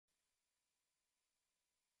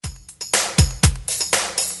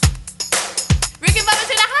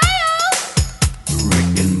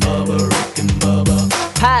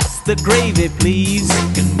the gravy, please.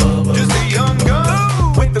 Just a young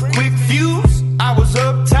gun with a quick fuse. I was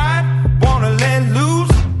uptight, wanna let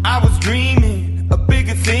loose. I was dreaming of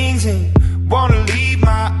bigger things and wanna leave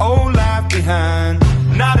my old life behind.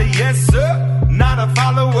 Not a yes sir, not a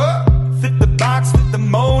follower. Fit the box, fit the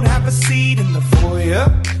mold, have a seat in the foyer.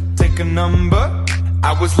 Take a number.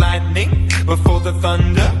 I was lightning before the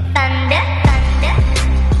thunder.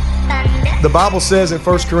 The Bible says in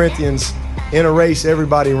 1 Corinthians, in a race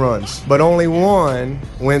everybody runs, but only one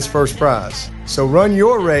wins first prize. So run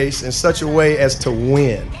your race in such a way as to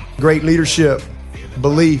win. Great leadership,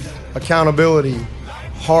 belief, accountability,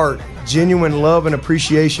 heart, genuine love and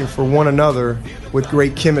appreciation for one another with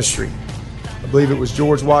great chemistry. I believe it was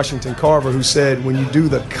George Washington Carver who said, when you do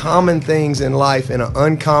the common things in life in an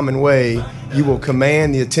uncommon way, you will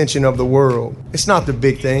command the attention of the world. It's not the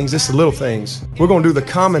big things, it's the little things. We're going to do the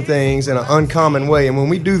common things in an uncommon way, and when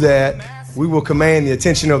we do that, we will command the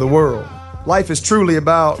attention of the world. Life is truly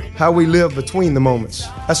about how we live between the moments.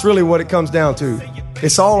 That's really what it comes down to.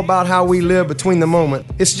 It's all about how we live between the moment.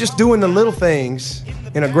 It's just doing the little things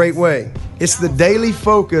in a great way. It's the daily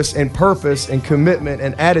focus and purpose and commitment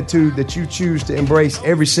and attitude that you choose to embrace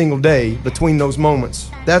every single day between those moments.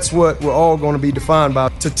 That's what we're all going to be defined by.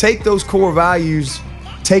 To take those core values,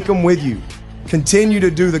 take them with you. Continue to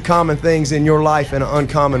do the common things in your life in an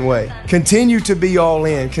uncommon way. Continue to be all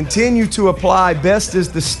in. Continue to apply best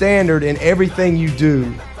as the standard in everything you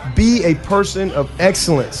do. Be a person of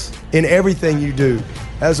excellence in everything you do.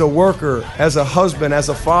 As a worker, as a husband, as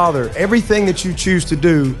a father, everything that you choose to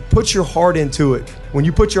do, put your heart into it. When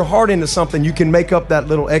you put your heart into something, you can make up that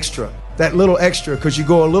little extra because you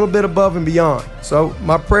go a little bit above and beyond. So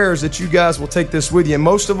my prayer is that you guys will take this with you, and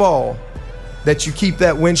most of all, that you keep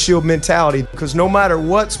that windshield mentality, because no matter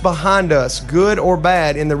what's behind us, good or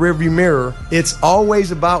bad, in the rearview mirror, it's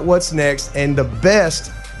always about what's next, and the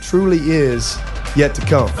best truly is yet to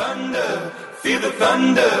come. Thunder, feel the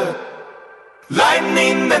thunder.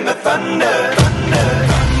 Lightning and the thunder, thunder,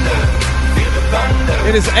 thunder, feel the thunder.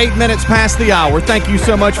 It is 8 minutes past the hour. Thank you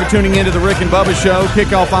so much for tuning into the Rick and Bubba Show.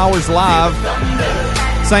 Kickoff hours live.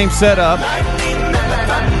 Same setup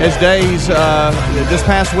as days this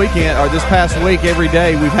past weekend, or this past week. Every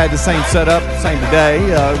day we've had the same setup, same today.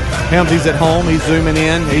 Helmsy's at home. He's zooming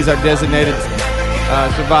in. He's our designated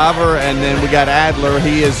survivor. And then we got Adler.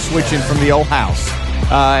 He is switching from the old house.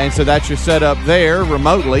 And so that's your setup there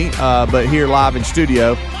remotely, but here live in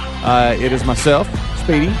studio, it is myself,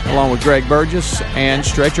 Speedy, along with Greg Burgess and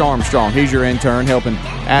Stretch Armstrong. He's your intern, helping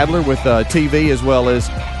Adler with TV, as well as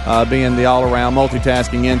being the all-around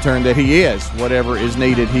multitasking intern that he is. Whatever is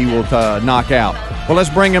needed, he will knock out. Well, let's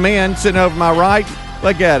bring him in. Sitting over my right,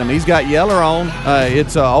 look at him. He's got Yeller on.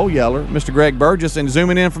 It's old Yeller, Mr. Greg Burgess, and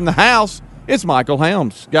zooming in from the house, it's Michael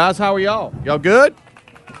Helms. Guys, how are y'all? Y'all good?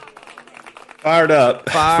 Fired up.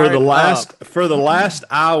 For the last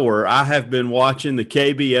hour, I have been watching the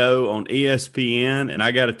KBO on ESPN, and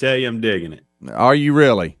I got to tell you, I'm digging it. Are you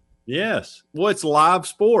really? Yes. Well, it's live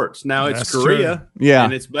sports now. It's That's Korea, true. Yeah,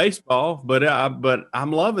 and it's baseball. But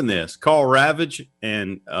I'm loving this. Carl Ravage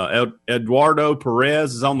and Eduardo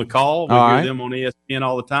Perez is on the call. We hear them on ESPN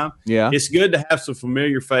all the time. Yeah, it's good to have some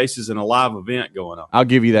familiar faces in a live event going on. I'll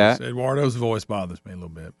give you that. Eduardo's voice bothers me a little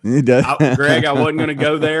bit. It does. Greg, I wasn't going to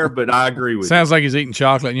go there, but I agree with you. Sounds like he's eating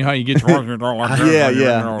chocolate. And you know how you get your voice like that?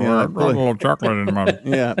 Yeah. A little chocolate in my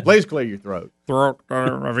Yeah, please clear your throat.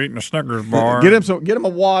 I've eaten a Snickers bar. Get him a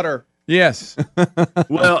water. Yes.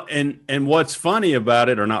 Well, and what's funny about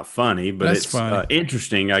it, or not funny, but That's it's funny.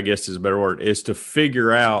 interesting, I guess is a better word, is to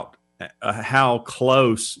figure out how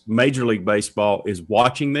close Major League Baseball is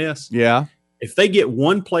watching this. Yeah. If they get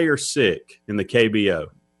one player sick in the KBO,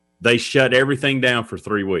 they shut everything down for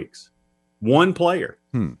 3 weeks. One player.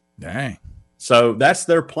 Dang. So that's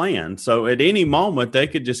their plan. So at any moment, they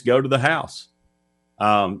could just go to the house.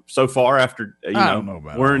 So far, after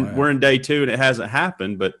we're in day 2 and it hasn't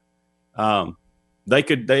happened, but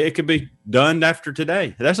it could be done after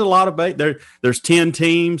today. That's a lot of there's 10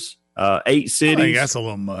 teams, 8 cities. I think that's a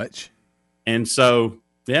little much. And so,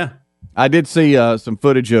 yeah, I did see some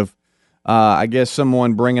footage of, I guess,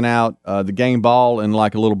 someone bringing out the game ball in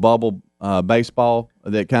like a little bubble baseball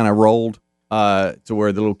that kind of rolled to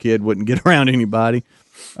where the little kid wouldn't get around anybody.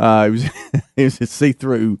 It was a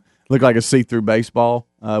see-through, looked like a see-through baseball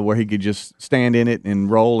where he could just stand in it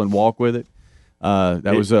and roll and walk with it.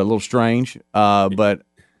 That was a little strange. But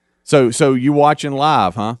so you watching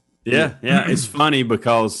live, huh? Yeah. It's funny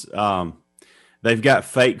because they've got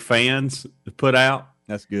fake fans put out.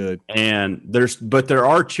 That's good. And there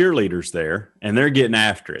are cheerleaders there, and they're getting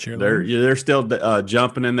after it. They're still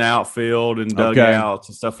jumping in the outfield and dugouts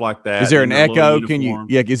and stuff like that. Is there an echo?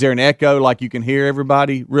 Is there an echo like you can hear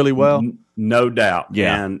everybody really well? No doubt.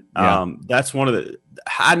 Yeah. And that's one of the.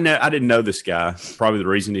 I didn't know this guy. Probably the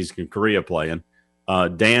reason he's in Korea playing.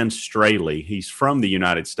 Dan Straley. He's from the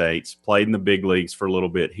United States. Played in the big leagues for a little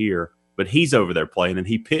bit here, but he's over there playing, and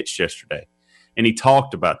he pitched yesterday. And he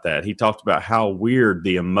talked about that. He talked about how weird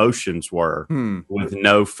the emotions were with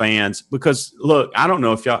no fans. Because, look, I don't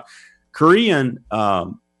know if y'all – Korean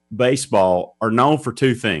baseball are known for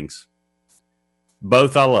two things.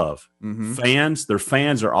 Both I love. Mm-hmm. Fans, their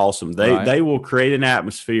fans are awesome. They will create an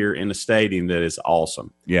atmosphere in a stadium that is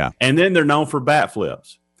awesome. Yeah. And then they're known for bat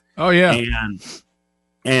flips. Oh, yeah.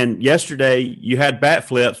 And yesterday you had bat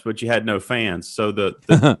flips, but you had no fans. So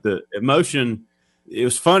the emotion – it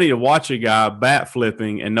was funny to watch a guy bat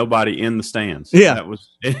flipping and nobody in the stands. Yeah.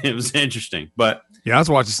 It was interesting. But I was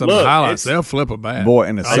watching some of the highlights. They'll flip a bat. Boy,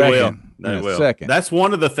 in a second. They will. That's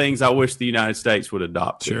one of the things I wish the United States would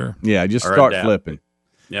adopt. Sure. Yeah, just start flipping.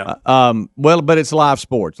 Yeah. But it's live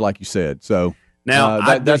sports, like you said. So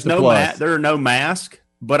now that's the plus. There are no masks,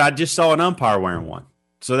 but I just saw an umpire wearing one.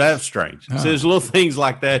 So that's strange. So there's little things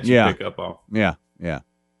like that you pick up on. Yeah.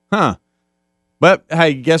 Huh. But,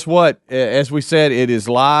 hey, guess what? As we said, it is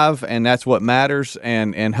live, and that's what matters.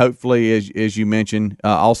 And hopefully, as you mentioned,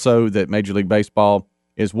 also that Major League Baseball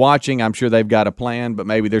is watching. I'm sure they've got a plan, but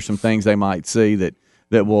maybe there's some things they might see that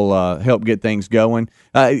will help get things going.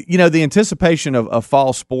 The anticipation of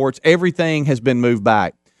fall sports, everything has been moved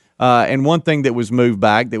back. And one thing that was moved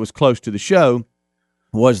back that was close to the show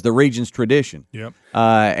was the Regions Tradition. Yep.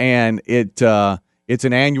 And it's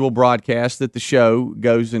an annual broadcast that the show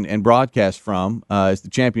goes and broadcasts from as the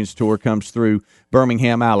Champions Tour comes through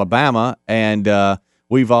Birmingham, Alabama. And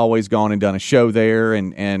we've always gone and done a show there.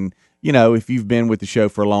 And if you've been with the show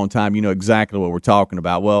for a long time, you know exactly what we're talking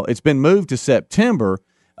about. Well, it's been moved to September,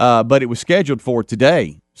 but it was scheduled for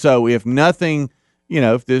today. So if nothing,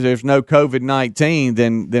 if there's no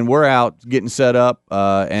COVID-19, then we're out getting set up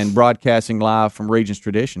and broadcasting live from Regions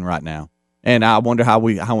Tradition right now. And I wonder how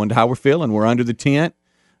we're feeling. We're under the tent.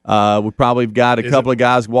 We probably got a couple of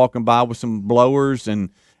guys walking by with some blowers, and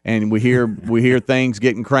we hear things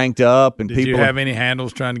getting cranked up. And Did you have any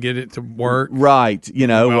handles trying to get it to work? Right.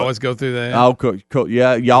 We always go through that. Oh, cool.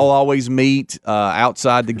 Yeah, y'all always meet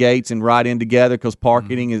outside the gates and ride in together because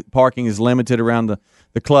parking is limited around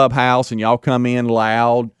the clubhouse, and y'all come in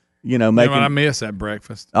loud. I miss that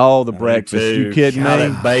breakfast. Oh, the breakfast! You kidding me?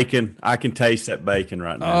 That bacon, I can taste that bacon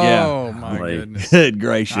right now. Oh my goodness! Good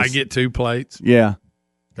gracious! I get 2 plates. Yeah,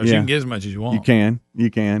 because you can get as much as you want.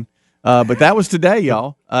 You can. But that was today,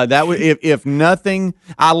 y'all. That was if nothing.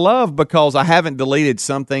 I love because I haven't deleted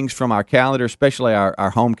some things from our calendar, especially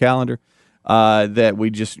our home calendar, that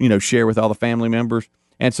we just share with all the family members.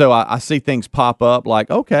 And so I see things pop up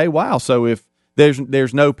like, okay, wow. So if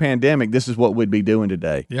there's no pandemic, this is what we'd be doing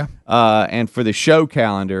today. Yeah. And for the show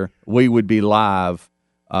calendar, we would be live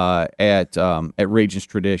at Regions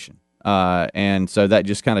Tradition. And so that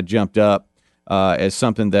just kind of jumped up as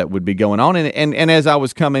something that would be going on. And as I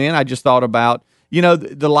was coming in, I just thought about,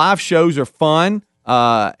 the live shows are fun.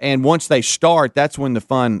 And once they start, that's when the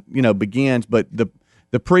fun, begins. But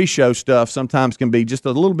the pre-show stuff sometimes can be just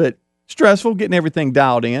a little bit stressful, getting everything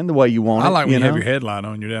dialed in the way you want it. I like when you have your headline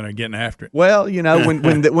on, you're down there getting after it. Well,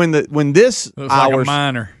 when this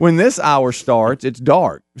hour starts, it's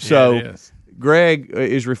dark. So it is. Greg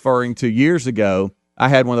is referring to years ago. I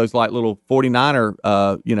had one of those like little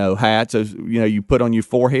 49er, hats. As you put on your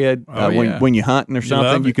forehead when you're hunting or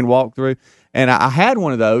something. You can walk through. And I had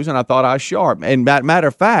one of those, and I thought I was sharp. And matter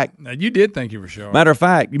of fact, now, you did think you were sharp. Matter of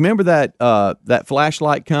fact, you remember that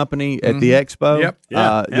flashlight company at the expo? Yep.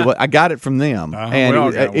 Yeah. I got it from them,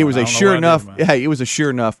 and it was a sure enough. Hey, it was a sure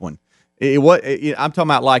enough one. I'm talking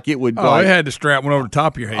about like it would. It had to strap one over the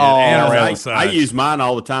top of your head and around the sides. I use mine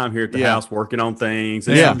all the time here at the house, working on things.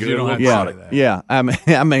 And you don't have to say that. Yeah.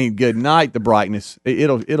 I mean, good night. The brightness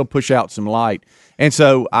it'll push out some light. And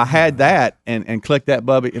so I had that and clicked that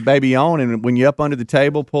baby on, and when you up under the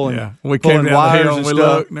table pulling, we came down wires the hill and we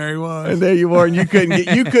stuff, looked, and there he was, and there you were, and you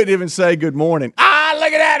couldn't even say good morning.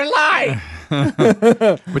 Look at that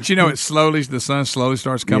light! But the sun slowly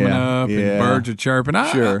starts coming up, and birds are chirping.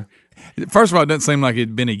 Sure. First of all, it doesn't seem like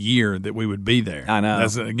it'd been a year that we would be there. I know.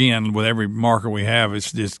 That's, again, with every marker we have, it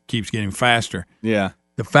just keeps getting faster. Yeah.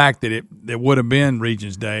 The fact that it would have been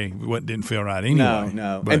Regions Day didn't feel right anyway.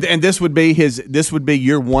 No. And this would be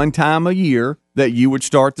your one time a year that you would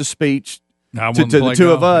start the speech to the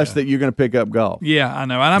two of us that you're going to pick up golf. Yeah, I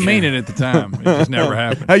know. And I mean it at the time. It just never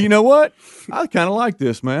happened. Hey, you know what? I kind of like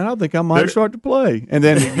this, man. I think I might start to play. And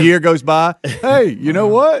then a year goes by. Hey, you know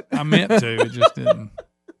what? I meant to. It just didn't.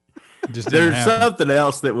 There's something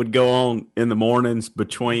else that would go on in the mornings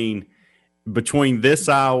between this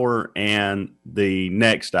hour and the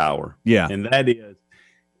next hour. Yeah. And that is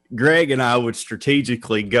Greg and I would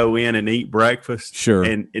strategically go in and eat breakfast. Sure.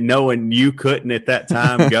 And knowing you couldn't at that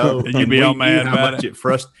time go. And you'd be all mad about it.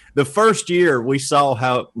 The first year we saw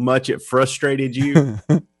how much it frustrated you.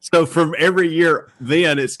 So from every year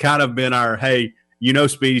then it's kind of been our, hey,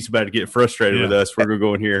 Speedy's about to get frustrated with us. We're going to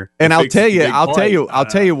go in here. And I'll tell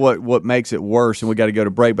you what makes it worse, and we got to go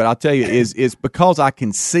to break, but I'll tell you is because I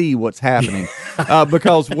can see what's happening.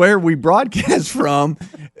 Because where we broadcast from,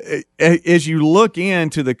 as you look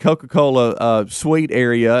into the Coca-Cola suite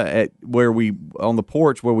area on the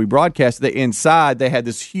porch where we broadcast, inside they had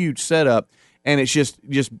this huge setup, and it's just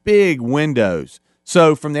big windows.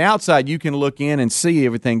 So from the outside, you can look in and see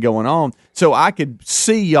everything going on. So I could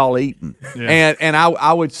see y'all eating, and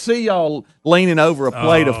I would see y'all leaning over a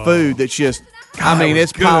plate of food that's just,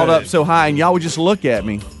 it's piled up so high, and y'all would just look at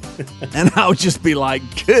me, and I would just be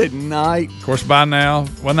like, "Good night." Of course, by now,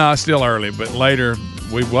 it's still early, but later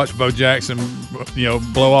we watched Bo Jackson,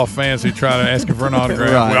 blow off fans who try to ask him for an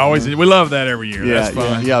autograph. Right. We love that every year. Yeah, that's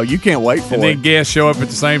fun. Yeah, you can't wait for it. And then guests show up at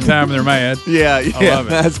the same time and they're mad. Yeah, I love it.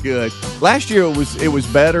 That's good. Last year it was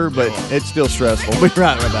better, but it's still stressful. We'll be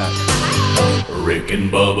right back. Rick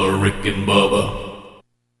and Bubba.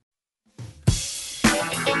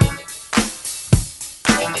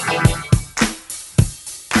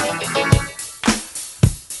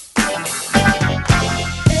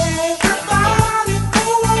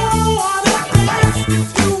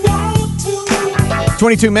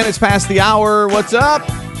 22 minutes past the hour. What's up?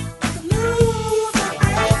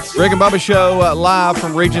 Rick and Bubba Show live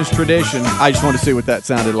from Regions Tradition. I just want to see what that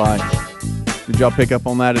sounded like. Did y'all pick up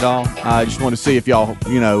on that at all? I just want to see if y'all,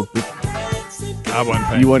 I wasn't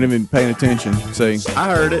paying. You weren't even paying attention. See,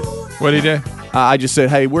 I heard it. What did he do? I just said,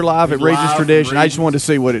 hey, we're live at Regions Tradition. I just wanted to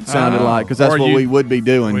see what it sounded like because that's what we would be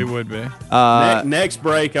doing. We would be. Next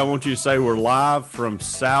break, I want you to say we're live from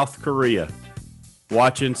South Korea.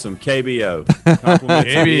 Watching some KBO.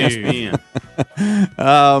 Compliments to ESPN.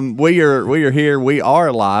 We are here. We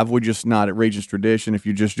are live. We're just not at Regions Tradition. If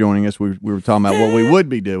you're just joining us, we were talking about what we would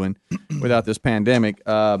be doing without this pandemic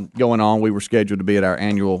going on. We were scheduled to be at our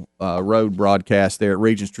annual road broadcast there at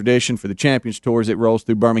Regions Tradition for the Champions Tours. It rolls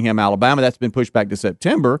through Birmingham, Alabama. That's been pushed back to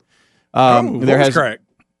September. Correct.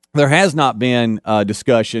 There has not been a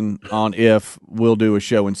discussion on if we'll do a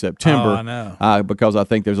show in September. I know. Because I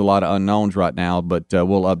think there's a lot of unknowns right now, but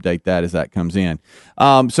we'll update that as that comes in.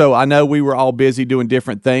 So I know we were all busy doing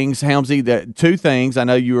different things. Helmsy, two things. I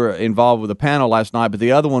know you were involved with a panel last night, but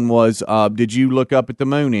the other one was, did you look up at the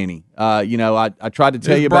moon any? I tried to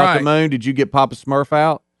tell you about the moon. Did you get Papa Smurf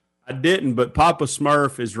out? I didn't, but Papa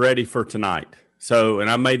Smurf is ready for tonight. So, and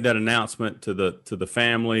I made that announcement to the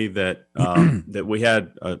family that that we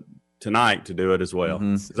had tonight to do it as well.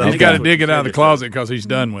 Mm-hmm. He's got to dig it out of the closet because he's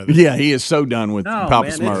done with it. Yeah, he is so done with Papa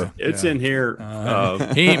Smurf. It's in here.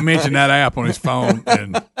 He ain't mentioned that app on his phone.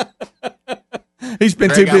 And he's been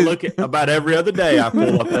too busy. I look at about every other day. I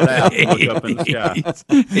pull up that app and look up in the sky.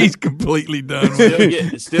 He's completely done with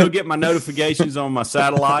it. Still get my notifications on my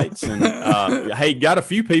satellites, and hey, got a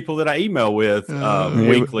few people that I email with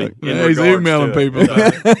weekly. He's emailing people.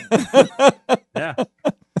 Yeah.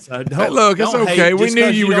 So hey, look, it's okay. We knew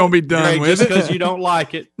you were going to be done with it. Just because you don't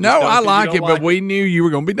like it. No, I like it, but we knew you were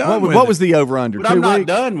going to be done with it. What was the over-under? But I'm not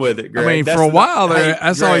done with it, Greg. I mean, for a while there,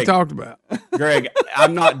 that's all he talked about. Greg,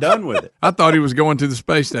 I'm not done with it. I thought he was going to the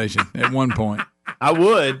space station at one point. I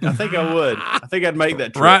would. I think I would. I think I'd make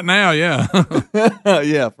that trip. Right now, yeah.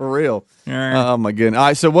 Yeah, for real. Oh, my goodness. All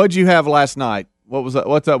right, so what did you have last night?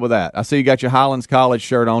 What's up with that? I see you got your Highlands College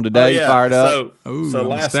shirt on today. Yeah. Fired up. So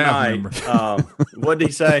last night, what did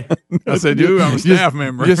he say? I said, dude, I'm a staff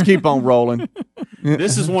member. Just keep on rolling.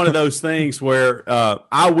 This is one of those things where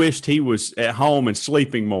I wished he was at home and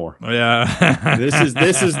sleeping more. Yeah.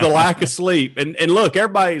 This is the lack of sleep. And look,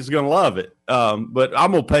 everybody's going to love it, but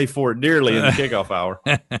I'm going to pay for it dearly in the kickoff hour.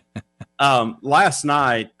 Last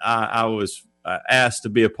night, I was asked to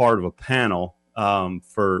be a part of a panel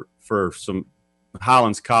for some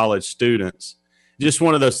Highlands College students. Just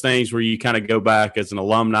one of those things where you kind of go back as an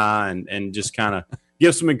alumni and just kind of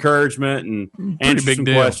give some encouragement and answer some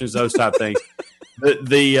questions, those type of things.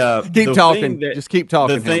 Keep talking. Just keep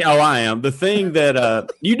talking. I am. The thing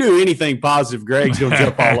that you do anything positive, Greg's going to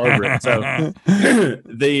jump all over it. So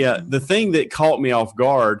the thing that caught me off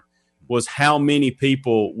guard was how many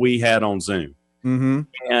people we had on Zoom. Mm-hmm.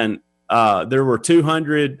 And there were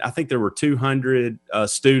 200. I think there were 200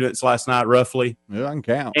 students last night, roughly. Yeah, I can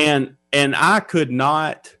count. And I could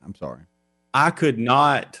not. I'm sorry. I could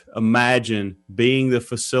not imagine being the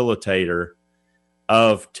facilitator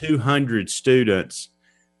of 200 students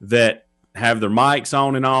that have their mics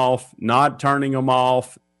on and off, not turning them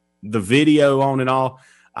off, the video on and off.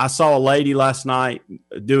 I saw a lady last night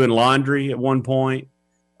doing laundry at one point,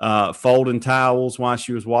 folding towels while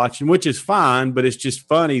she was watching, which is fine, but it's just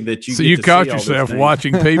funny that you. So get you to caught see all yourself those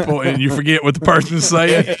watching people and you forget what the person's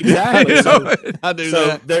saying. Exactly. You So, know? I do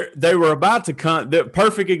so that. they were about to come. The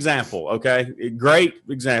perfect example. Okay, great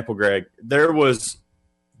example, Greg. They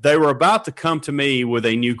were about to come to me with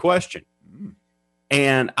a new question,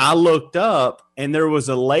 and I looked up, and there was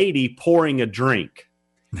a lady pouring a drink.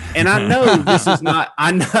 And I know this is not.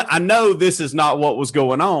 I know this is not what was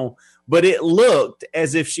going on, but it looked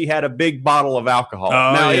as if she had a big bottle of alcohol.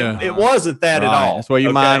 Oh, now yeah. it wasn't that at all. That's where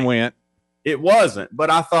your mind went. It wasn't, but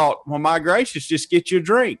I thought, well, my gracious, just get you a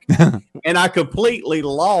drink. And I completely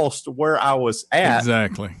lost where I was at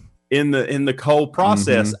Exactly. in the whole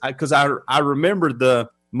process, because I remembered the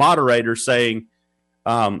moderator saying,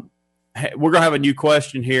 hey, we're gonna have a new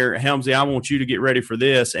question here, Helmsy. I want you to get ready for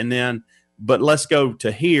this, and then. But let's go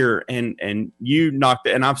to here, and you knocked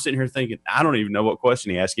it. And I'm sitting here thinking, I don't even know what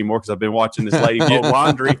question he asked anymore because I've been watching this lady fold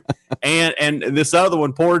laundry and this other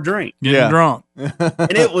one pour a drink. Getting drunk.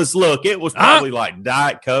 And it was probably like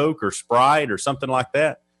Diet Coke or Sprite or something like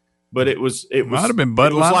that. But it might have been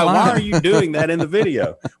Bud It was Light like, Lime. why are you doing that in the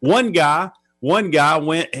video? One guy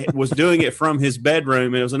was doing it from his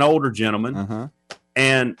bedroom, and it was an older gentleman,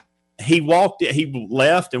 and he left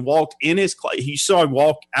and walked in his he saw him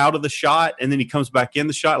walk out of the shot, and then he comes back in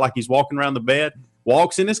the shot like he's walking around the bed,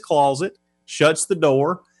 walks in his closet, shuts the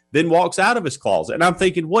door, then walks out of his closet. And I'm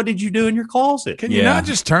thinking, what did you do in your closet? Can you not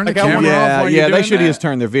just turn the Like, I camera wanna- off? While you're They doing should that? just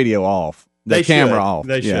turn their video off. The camera off.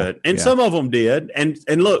 They should. And some of them did. And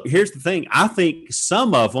look, here's the thing. I think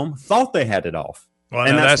some of them thought they had it off. Well,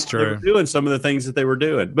 And no, that's why they were true. doing some of the things that they were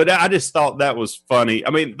doing. But I just thought that was funny. I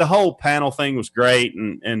mean, the whole panel thing was great,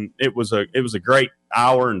 and it was a great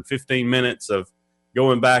hour and 15 minutes of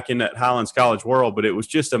going back in that Highlands College world. But it was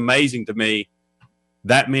just amazing to me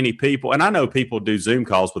that many people. And I know people do Zoom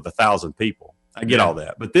calls with 1,000 people. I get all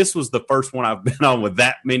that. But this was the first one I've been on with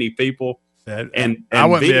that many people. And I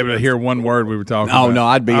wouldn't be videos. able to hear one word we were talking Oh, about. no,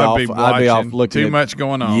 I'd be off watching. looking Too at- much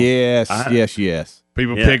going on. Yes.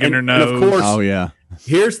 People Yeah, picking their and nose. of course, Oh, yeah.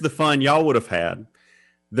 Here's the fun y'all would have had.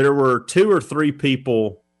 There were 2 or 3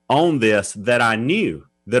 people on this that I knew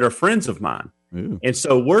that are friends of mine. Ooh. And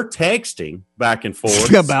so we're texting back and forth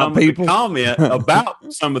About some people? of the comment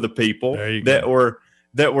about some of the people There you that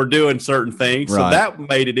go. were doing certain things. So Right. that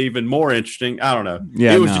made it even more interesting. I don't know.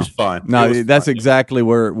 Yeah, it was no. just fun. No, It was that's fun. exactly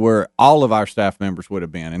where all of our staff members would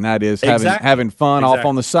have been, and that is Exactly. having fun off Exactly.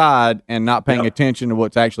 on the side and not paying Yep. attention to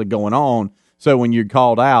what's actually going on. So when you're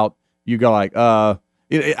called out, you go like, I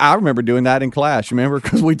remember doing that in class. You remember?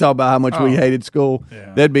 Because we talked about how much we hated school.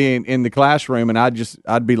 Yeah. They'd be in the classroom, and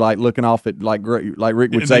I'd be like looking off at like Rick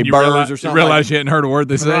would And say then you birds realize, or something. You realize like, you hadn't heard a word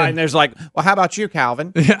they said. right, and there's like, well, how about you,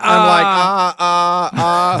 Calvin? I'm like,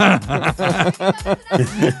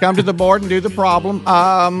 come to the board and do the problem.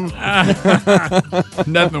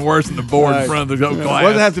 Nothing worse than the board in front of the class. What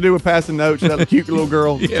does it have to do with passing notes? That cute little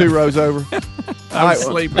girl 2 rows over. I was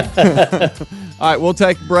sleeping. All right, we'll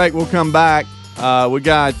take a break. We'll come back. We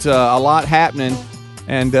got a lot happening,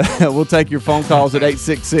 and we'll take your phone calls at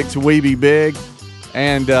 866-WE-BE-BIG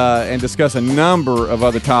and discuss a number of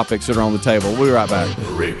other topics that are on the table. We'll be right back.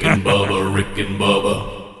 Rick and Bubba, Rick and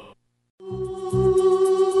Bubba.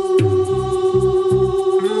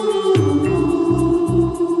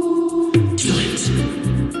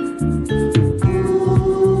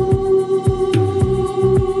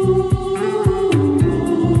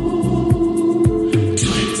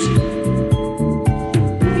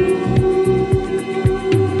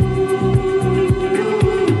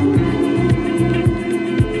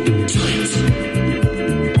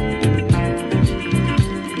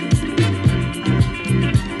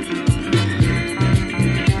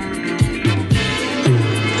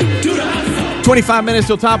 25 minutes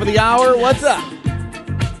till top of the hour. What's up?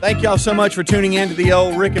 Thank y'all so much for tuning in to the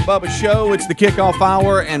old Rick and Bubba show. It's the kickoff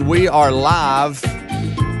hour, and we are live.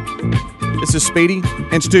 This is Speedy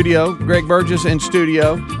in studio, Greg Burgess in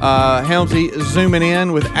studio, Helmsy zooming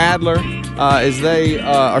in with Adler as they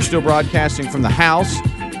are still broadcasting from the house.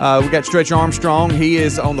 We got Stretch Armstrong. He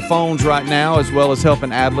is on the phones right now, as well as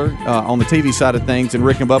helping Adler on the TV side of things. And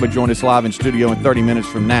Rick and Bubba join us live in studio in 30 minutes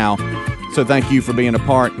from now. So thank you for being a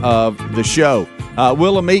part of the show.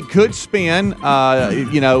 Willamette could spin. I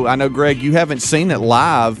know, Greg, you haven't seen it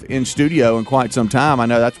live in studio in quite some time. I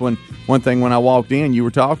know that's one thing when I walked in you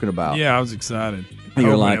were talking about. Yeah, I was excited. You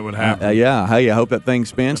were like, it would happen. Yeah, hey, I hope that thing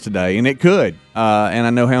spins today. And it could. And I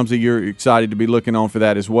know, Helmsy, you're excited to be looking on for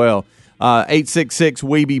that as well.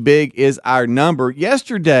 866-WE-BE-BIG is our number.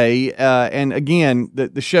 Yesterday, and again,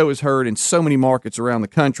 the show is heard in so many markets around the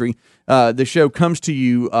country. The show comes to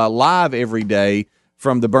you live every day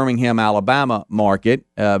from the Birmingham, Alabama market,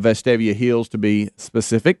 Vestavia Hills to be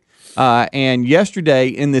specific. And yesterday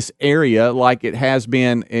in this area, like it has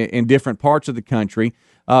been in different parts of the country,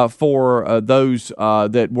 for those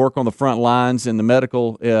that work on the front lines in the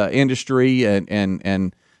medical industry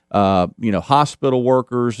and hospital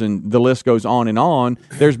workers, and the list goes on and on.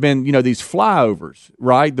 There's been, these flyovers,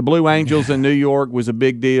 right? The Blue Angels in New York was a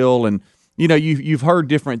big deal, and you've heard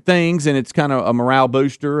different things, and it's kind of a morale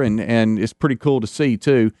booster, and it's pretty cool to see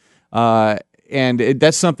too.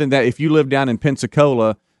 That's something that if you live down in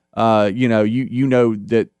Pensacola, you know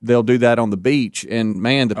that they'll do that on the beach, and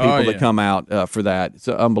man, the people that come out for that, it's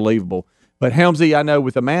unbelievable. But Helmsy, I know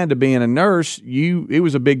with Amanda being a nurse, it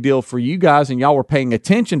was a big deal for you guys, and y'all were paying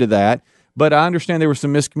attention to that. But I understand there was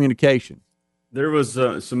some miscommunication. There was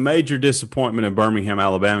some major disappointment in Birmingham,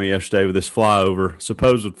 Alabama yesterday with this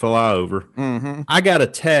supposed flyover. Mm-hmm. I got a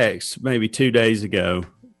text maybe 2 days ago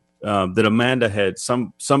that Amanda had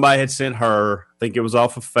somebody had sent her. I think it was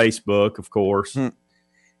off of Facebook, of course. Mm.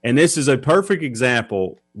 And this is a perfect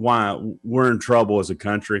example why we're in trouble as a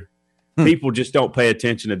country. People just don't pay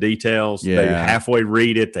attention to details. Yeah. They halfway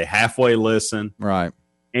read it. They halfway listen. Right.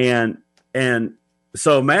 And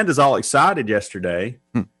so Amanda's all excited yesterday.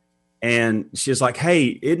 And she's like, hey,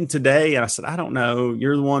 isn't today? And I said, I don't know.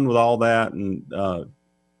 You're the one with all that and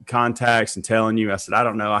contacts and telling you. I said, I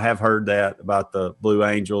don't know. I have heard that about the Blue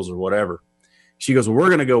Angels or whatever. She goes, well, we're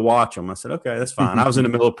going to go watch them. I said, okay, that's fine. I was in the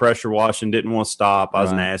middle of pressure washing, didn't want to stop. I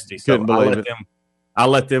was nasty. So I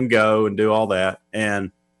let them go and do all that.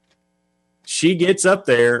 And she gets up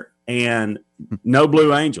there and no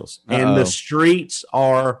Blue Angels. And the streets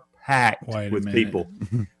are packed with people.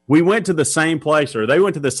 We went to the same place, or they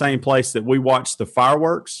went to the same place that we watched the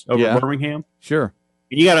fireworks over in Birmingham. Sure.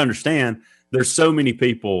 You got to understand, there's so many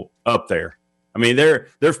people up there. I mean,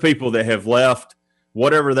 there's people that have left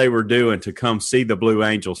whatever they were doing to come see the Blue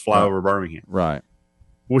Angels fly over Birmingham. Right.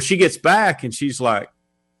 Well, she gets back and she's like,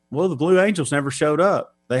 well, the Blue Angels never showed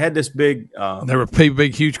up. They had this big there were a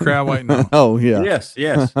big, huge crowd waiting on. Oh, yeah.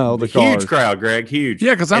 Yes. Oh, the huge cars. crowd, Greg, huge.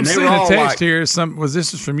 Yeah, because I'm seeing a text here. This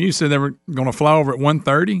is from you, said they were going to fly over at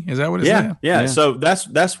 1:30. Is that what it said? Yeah. So that's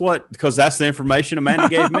because that's the information Amanda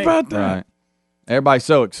gave me. How about that? Right. Everybody's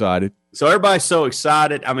so excited.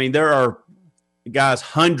 I mean, there are, guys,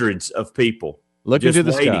 hundreds of people looking to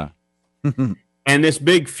the waiting. sky. And this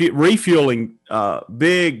big refueling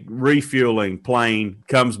plane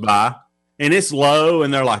comes by, and it's low,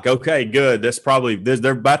 and they're like, okay, good.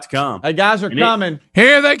 They're about to come. Hey, guys are coming.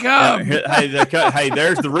 Here they come. Hey,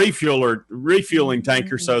 there's the refueling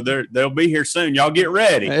tanker, so they'll be here soon. Y'all get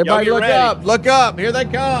ready. Everybody look up. Here they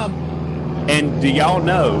come. And do y'all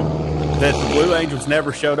know that the Blue Angels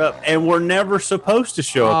never showed up and were never supposed to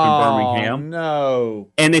show up in Birmingham? No.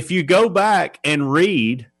 And if you go back and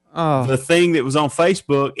read the thing that was on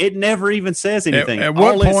Facebook, it never even says anything. At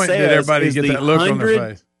what point did everybody get that look on their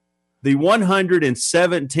face? The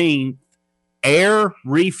 117th Air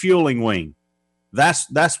Refueling Wing.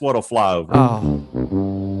 That's what'll fly over.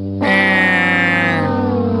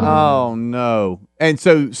 Oh no. And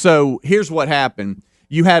so here's what happened.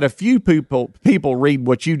 You had a few people read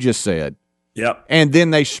what you just said. Yep. And then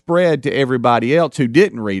they spread to everybody else who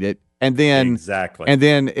didn't read it. And then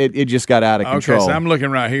it just got out of control. Okay, so I'm looking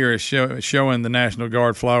right here. It's showing the National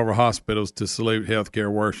Guard fly over hospitals to salute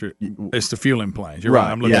healthcare workers. It's the fueling planes. You're right.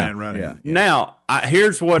 I'm looking at it right here. Now,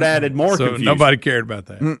 here's what added more confusion. Nobody cared about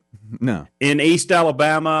that. No. In East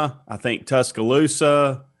Alabama, I think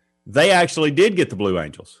Tuscaloosa, they actually did get the Blue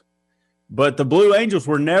Angels. But the Blue Angels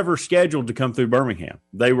were never scheduled to come through Birmingham.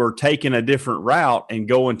 They were taking a different route and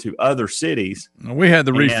going to other cities. We had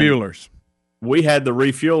the refuelers. We had the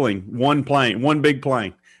refueling, one big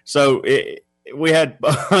plane. So we had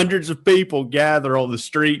hundreds of people gather on the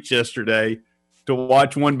streets yesterday to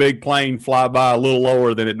watch one big plane fly by a little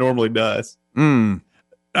lower than it normally does. I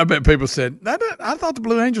bet people said, I thought the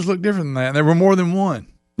Blue Angels looked different than that. There were more than one.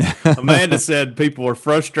 Amanda said people were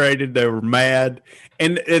frustrated. They were mad.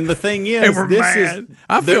 And the thing is, they were mad.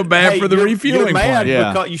 I feel bad for the refueling plane.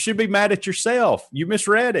 Yeah. Because you should be mad at yourself. You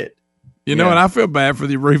misread it. You know, and I feel bad for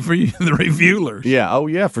the refuelers. Yeah. Oh,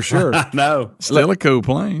 yeah, for sure. I know. Still a cool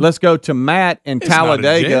plane. Let's go to Matt in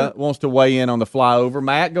Talladega. Wants to weigh in on the flyover.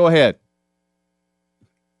 Matt, go ahead.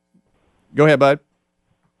 Go ahead, bud.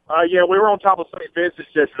 Yeah, we were on top of St. Vincent's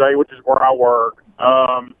yesterday, which is where I work.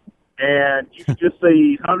 And you can just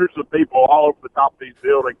see hundreds of people all over the top of these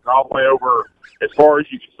buildings, all the way over, as far as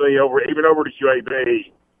you can see, even over to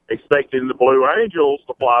UAB, expecting the Blue Angels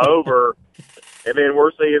to fly over. And then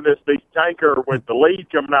we're seeing this big tanker with the lead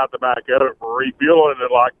coming out the back of it for refueling, and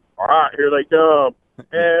like, all right, here they come.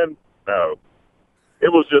 And no, it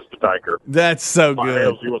was just a tanker. That's so What good.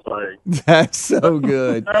 else you were saying? That's so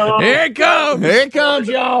good. Here it comes. Here it comes,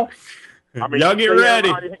 y'all. I mean, Y'all you get see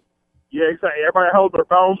ready. Everybody holds their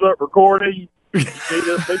phones up, recording. You see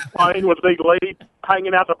this big plane with a big lead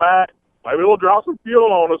hanging out the back. Maybe it'll drop some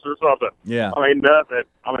fuel on us or something. Yeah. I mean, nothing.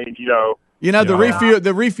 I mean,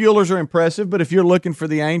 The refuelers are impressive, but if you're looking for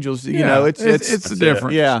the Angels, you know, it's a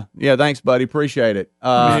difference. Yeah. Thanks, buddy. Appreciate it.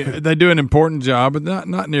 They do an important job, but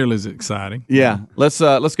not nearly as exciting. Yeah. Let's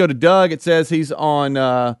go to Doug. It says he's on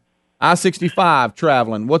I-65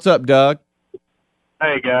 traveling. What's up, Doug?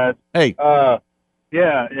 Hey, guys. Hey.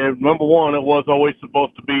 Yeah, and number one, it was always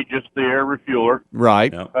supposed to be just the air refueler.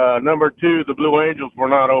 Right. Number two, the Blue Angels were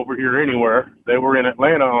not over here anywhere. They were in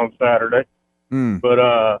Atlanta on Saturday.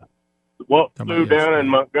 But what flew down in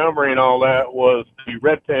Montgomery and all that was the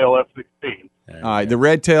Red Tail F-16. All right, the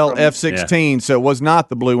Red Tail F-16, so it was not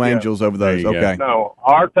the Blue Angels over those. Okay. No,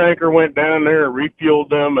 our tanker went down there and refueled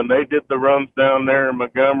them, and they did the runs down there in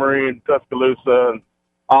Montgomery and Tuscaloosa and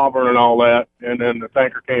Auburn and all that, and then the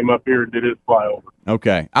tanker came up here and did his flyover.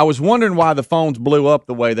 Okay. I was wondering why the phones blew up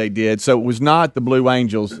the way they did, so it was not the Blue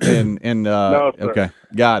Angels No, sir. Okay.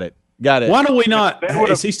 Got it. Why do we not?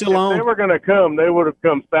 Is he still on? If they were going to come, they would have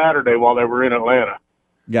come Saturday while they were in Atlanta.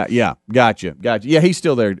 Gotcha. Yeah, he's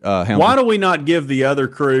still there. Helmsley. Why do we not give the other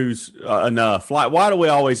crews enough? Like, why do we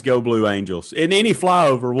always go Blue Angels? In any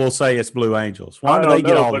flyover, we'll say it's Blue Angels. Why do they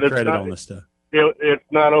get all the credit on this stuff? It's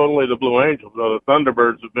not only the Blue Angels, though. The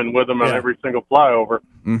Thunderbirds have been with them on every single flyover.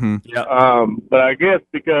 Mm-hmm. Yeah. But I guess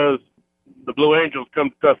because the Blue Angels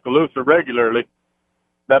come to Tuscaloosa regularly,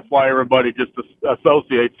 that's why everybody just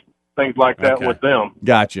associates things like that with them.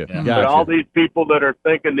 Gotcha. But all these people that are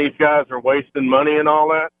thinking these guys are wasting money and all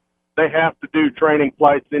that, they have to do training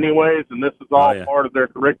flights anyways, and this is all part of their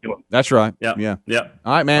curriculum. That's right. Yeah.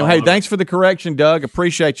 All right, man. Hey, thanks for the correction, Doug.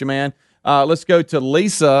 Appreciate you, man. Let's go to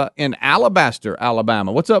Lisa in Alabaster,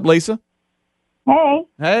 Alabama. What's up, Lisa? Hey.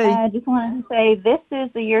 Hey. I just wanted to say this is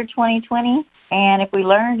the year 2020, and if we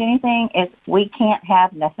learned anything, it's we can't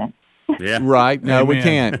have nothing. Yeah. Right. No, we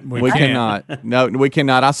can't. We cannot. No, we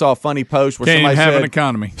cannot. I saw a funny post where somebody have said, an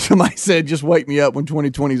economy. Somebody said, just wake me up when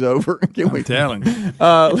 2020's over. I'm telling you.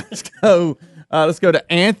 Let's go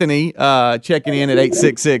to Anthony checking in at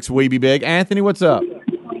 866 Weeby Big. Anthony, what's up?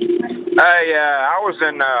 Hey, I was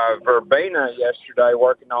in Verbena yesterday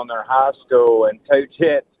working on their high school, and two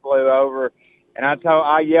jets flew over, and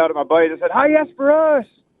I yelled at my buddies. I said, "Hey, that's for us!"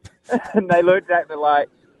 And they looked at me like,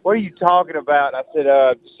 "What are you talking about?" And I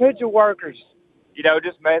said, "Essential workers,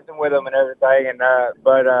 just messing with them and everything." And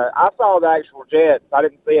but I saw the actual jets. I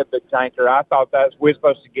didn't see a big tanker. I thought we're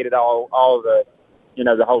supposed to get it all the.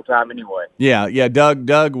 The whole time anyway. Yeah.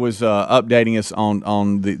 Doug was updating us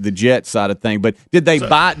on the jet side of thing. But did they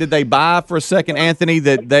buy for a second, Anthony,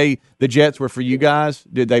 that the jets were for you guys?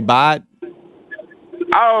 Did they buy it?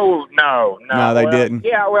 Oh no, they didn't.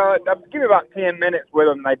 Yeah, well, give me about 10 minutes with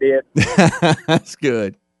them. They did. That's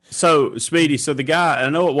good. So, Speedy, the guy, I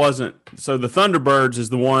know it wasn't, so the Thunderbirds is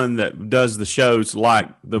the one that does the shows like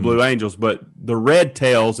the Blue Angels, but the Red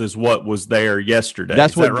Tails is what was there yesterday.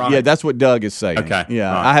 That's that right? Yeah, that's what Doug is saying. Okay.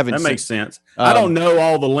 Yeah, right. I haven't That makes sense. I don't know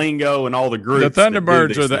all the lingo and all the groups. The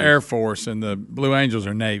Thunderbirds are the Air Force, and the Blue Angels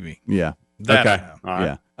are Navy. Yeah. Okay. All right.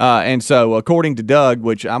 Yeah. And so, according to Doug,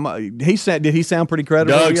 which did he sound pretty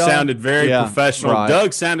credible? Doug sounded very professional. Right.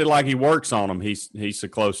 Doug sounded like he works on them. He's so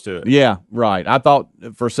close to it. Yeah, right. I thought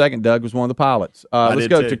for a second Doug was one of the pilots. Let's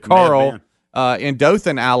go to Carl in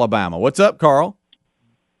Dothan, Alabama. What's up, Carl?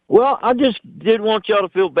 Well, I just didn't want y'all to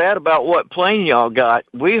feel bad about what plane y'all got.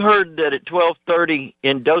 We heard that at 12:30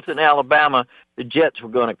 in Dothan, Alabama, the jets were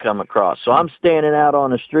going to come across. So I'm standing out on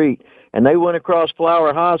the street. And they went across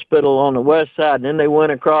Flower Hospital on the west side, and then they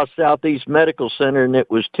went across Southeast Medical Center, and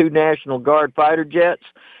it was two National Guard fighter jets.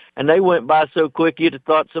 And they went by so quick you'd have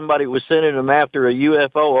thought somebody was sending them after a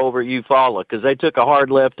UFO over Eufaula because they took a hard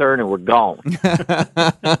left turn and were gone.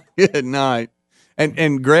 Good night.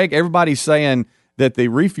 And Greg, everybody's saying that the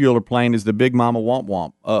refueler plane is the big mama womp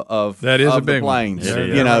womp of a big planes.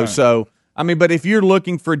 Yeah, right. So I mean, but if you're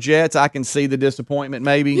looking for jets, I can see the disappointment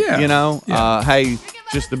maybe. Yeah. Hey,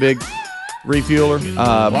 just the big refueler.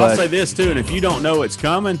 Well, I'll say this too, and if you don't know it's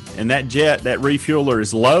coming, and that refueler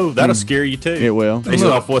is low, that'll scare you too. It will. Based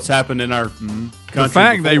off what's happened in our The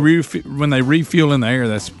fact when they refuel in the air,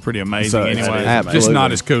 that's pretty amazing. So, anyway, just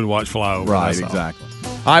not as cool to watch fly over. Right, exactly.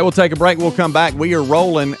 All right, we'll take a break. We'll come back. We are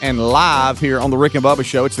rolling and live here on the Rick and Bubba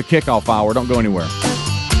Show. It's the Kickoff Hour. Don't go anywhere.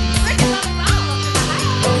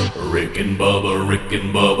 Rick and Bubba, Rick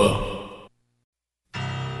and Bubba.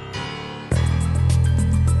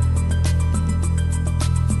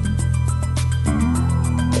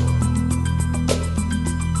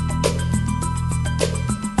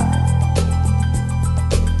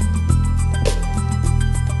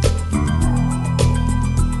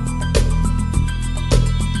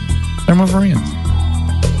 They're my friends.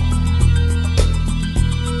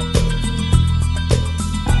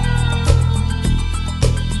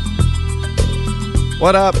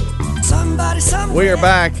 What up? We are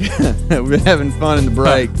back. We're having fun in the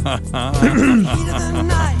break.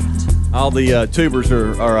 All the tubers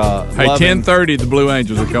are hey, loving. 10:30, the Blue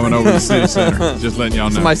Angels are coming over to the City Center. Just letting y'all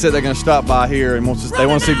know. Somebody said they're going to stop by here and they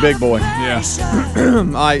want to see Big Boy. Yeah. All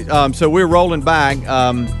right, so we're rolling back.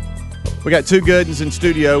 We got two good ones in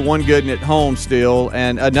studio, one good one at home still,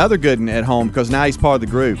 and another good one at home because now he's part of the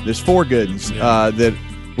group. There's four good ones that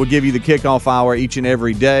will give you the kickoff hour each and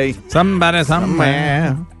every day. Somebody,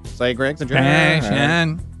 somewhere. Say Greg's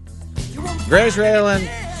Passion. Greg's railing.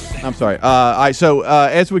 I'm sorry. All right, so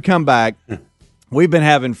as we come back, we've been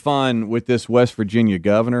having fun with this West Virginia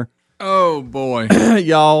governor. Oh, boy.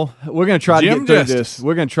 Y'all, we're going to try to Jim get through Justice. this.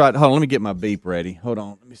 We're going to try. Hold on, let me get my beep ready. Hold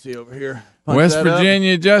on. Let me see over here. Punch West that up.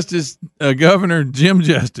 Virginia Justice Governor Jim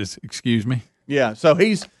Justice. Excuse me. Yeah, so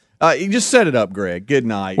he just set it up, Greg. Good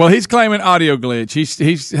night. Well, he's claiming audio glitch.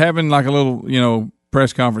 He's having like a little,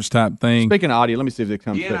 press conference type thing. Speaking of audio, let me see if it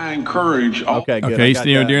comes through. I encourage all. Okay, good. Okay, he's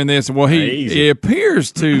during this. Well, he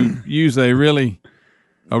appears to use a really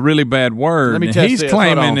bad word. Let me and test he's this. Hold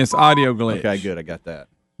claiming on. this audio glitch. Okay, good. I got that.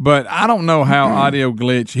 But I don't know how audio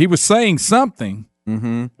glitch. He was saying something.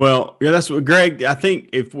 Mm-hmm. Well, yeah, that's what Greg. I think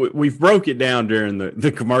if we've broke it down during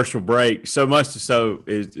the commercial break, so much so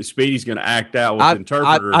is Speedy's going to act out with the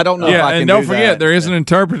interpreter. I don't know. Yeah, if I can and don't do forget that. there is an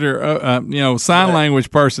interpreter, sign language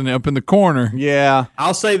person up in the corner. Yeah,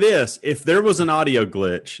 I'll say this: if there was an audio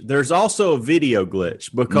glitch, there's also a video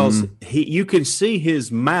glitch because you can see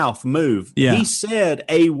his mouth move. Yeah. He said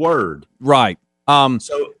a word. Right.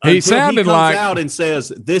 So he until sounded comes like out and says,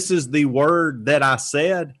 "This is the word that I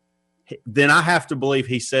said." Then I have to believe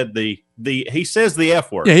he said he says the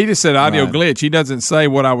F word. Yeah, he just said audio Right. glitch. He doesn't say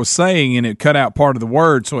what I was saying, and it cut out part of the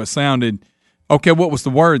word, so it sounded okay. What was the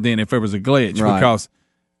word then? If there was a glitch, Right. because,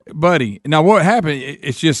 buddy, now what happened?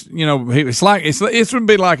 It's just it's like it would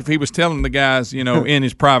be like if he was telling the guys, in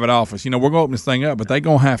his private office, we're going to open this thing up, but they're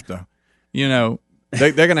going to have to,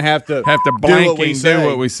 they're going to have to blank do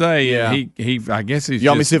what we say. Yeah. He I guess he's. You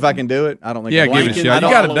want me to see if I can do it? I don't think. Yeah, I give it a can. shot. I You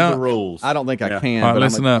don't- got to the dump. rules. I don't think I can. All right, but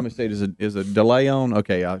listen let up. me see. Is a delay on?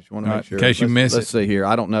 Okay, I just want to All make right, sure. in case you miss Let's see here.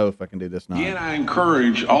 I don't know if I can do this now. Again, I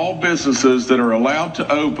encourage all businesses that are allowed to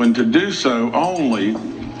open to do so only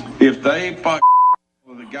if they follow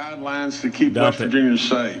the guidelines to keep Dump West it. Virginians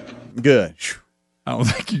safe. Good. I don't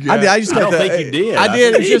think you got. I just got don't think you did. I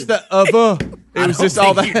did. It's just the It was don't just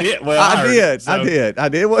all think that. you did. Well, I I heard did. it, so. I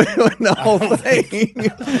did. What the whole thing?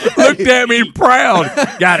 Looked at me proud.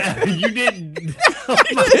 Got it. You didn't.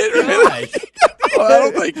 I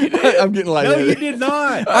don't think you did. I'm getting like No, you did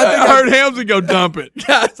not. I heard Helmsy go dump it.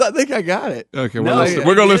 Guys, I think I got it. Okay, No,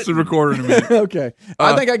 we're gonna listen to the recorder in a minute. Okay.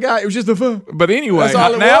 I think I got it. It was just the But anyway, That's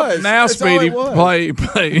all it now was. now That's all Speedy, it was. play.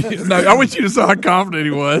 No, I want you to see how confident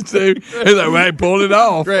he was too. He's like, "Well, I pulled it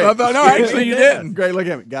off." Great. I thought, no, actually, you didn't. Great, look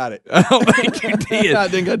at me. Got it. I don't think you did. I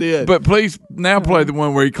think I did. But please now play the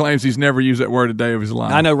one where he claims he's never used that word a day of his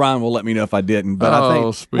life. I know Ryan will let me know if I didn't, but I Oh,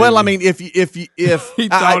 think. Speedy. Well, I mean, if he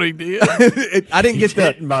thought he did. I didn't get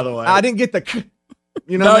Didn't, by the way. I didn't get the.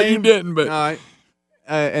 You know No, what I mean? you didn't. But All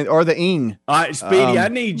right. Or the ing. All right, Speedy, I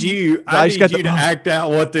need you. I I just need got you the- to act out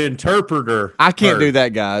what the interpreter. I can't heard. do that,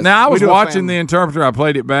 guys. now I We was do a watching fan- the interpreter. I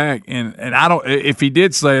played it back, and I don't. If he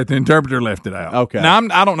did say it, the interpreter left it out. Okay. Now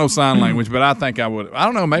I don't know sign language, but I think I would. I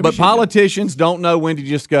don't know. Maybe. But politicians don't know when to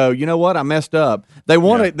just go, you know what, I messed up. They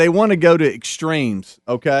want to. They want to go to extremes.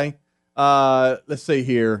 Okay. Let's see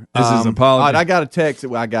here. This is an apology. All right, I got a text.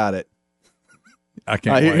 I got it. I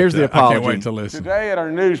can't. Here's wait the to, I apology. can't wait to listen. Today at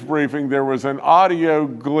our news briefing, there was an audio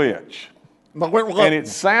glitch, and it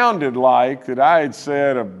sounded like that I had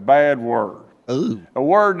said a bad word. Ooh. A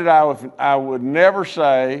word that I would never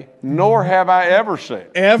say, nor have I ever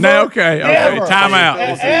said. Ever? No, okay. Time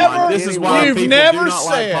out. This is why You've people never do not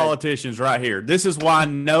like said. politicians right here. This is why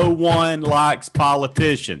no one likes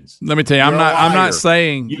politicians. Let me tell you, I'm You're a not liar.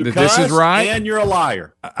 saying You that this is cuss right. and you're a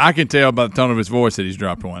liar. I can tell by the tone of his voice that he's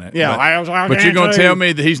dropped one. Yeah, but you're going to tell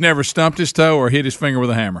me that he's never stumped his toe or hit his finger with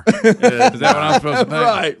a hammer. Is that what I'm supposed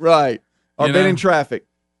to think? Right. Or You been know? in traffic.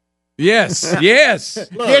 Yes.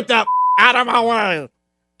 Get the out of my way.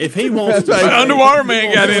 If he wants to, Underwater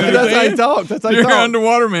man got in there. That's how he talks. That's how he Your talks.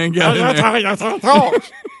 underwater man got in there. That's how he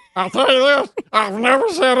talks. I'll tell you this. I've never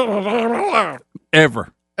said it in a day of my life.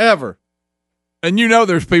 Ever. And you know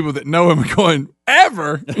there's people that know him going,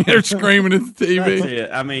 ever? They're screaming at the TV. That's it.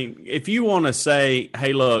 I mean, if you want to say,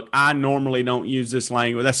 hey, look, I normally don't use this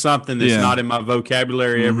language. That's something that's not in my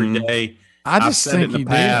vocabulary every day. I just I've said think it in the you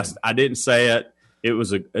past. did. I didn't say it. It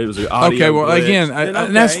was an audio Okay, well, glitch. again, Then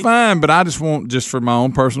and that's fine, but I just want, just for my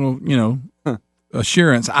own personal,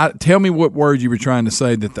 assurance, tell me what word you were trying to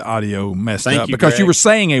say that the audio messed Thank up. you, Greg. You were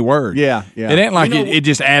saying a word. Yeah. It ain't like it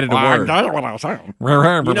just added a word. I know what I was saying.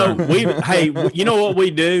 You know what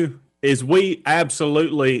we do is we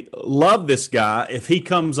absolutely love this guy. If he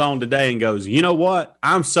comes on today and goes, you know what?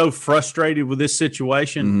 I'm so frustrated with this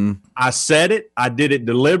situation. I said it. I did it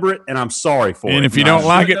deliberate, and I'm sorry for it. And if you don't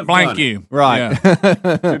like it, blank you. Right.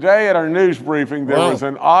 Today at our news briefing, there was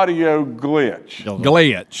an audio glitch.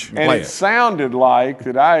 And it sounded like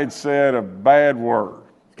that I had said a bad word.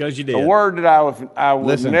 Because you did. A word that I would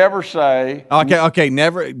Listen. never say. Okay,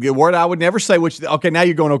 never. The word I would never say, okay, now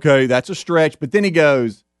you're going, okay, that's a stretch. But then he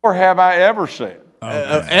goes, Or have I ever said?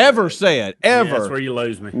 ever said, ever. Yeah, that's where you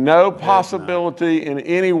lose me. No possibility in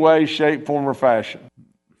any way, shape, form, or fashion.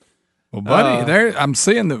 Well, buddy, I'm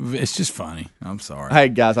seeing it's just funny. I'm sorry. Hey,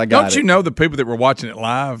 guys, I got Don't you know the people that were watching it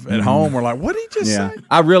live at home were like, what did he just say?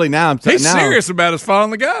 I really, He's serious about us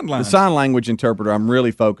following the guidelines. The sign language interpreter, I'm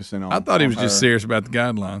really focusing on. I thought he was just serious about the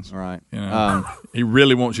guidelines. Right. He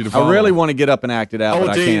really wants you to follow. I really want to get up and act it out, I will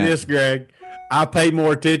but I tell you can't. this, Greg. I pay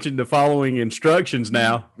more attention to following instructions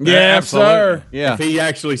now. Yes, sir. Yeah. If he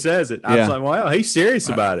actually says it, I Yeah. was like, well, he's serious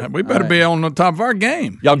about it. We better be on the top of our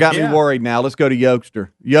game. Y'all got me worried now. Let's go to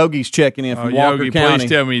Yokester. Yogi's checking in from Walker Yogi, County. please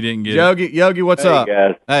tell me you didn't get Yogi, what's up?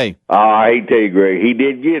 Guys. Hey. I hate to tell you, Greg. He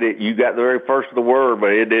did get it. You got the very first of the word,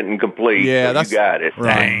 but it didn't complete. Yeah, so you got it.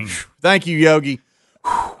 Right. Dang. Thank you, Yogi.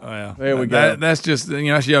 Well, there we go. That's just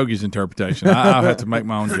that's Yogi's interpretation. I'll have to make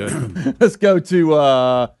my own judgment.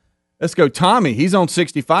 Let's go Tommy. He's on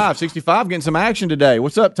 65. 65 getting some action today.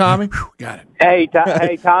 What's up, Tommy? Got it. Hey,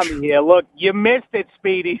 Tommy here. Look, you missed it,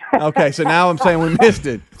 Speedy. Okay, so now I'm saying we missed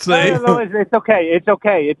it. No, it's okay. It's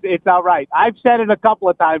okay. It's all right. I've said it a couple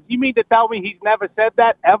of times. You mean to tell me he's never said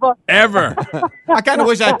that ever? Ever. I kind of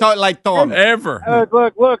wish I thought like Tommy. Ever.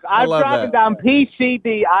 Look. I'm love driving that. down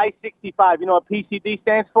PCD I-65. You know what PCD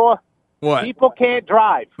stands for? What? People can't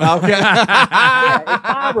drive. Okay. Yeah, it's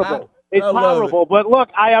horrible. It's I love horrible. But look,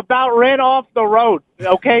 I about ran off the road.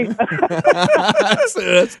 Okay. He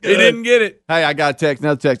didn't get it. Hey, I got a text.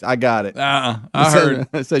 Another text. I got it. I heard.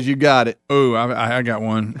 It says you got it. Oh, I got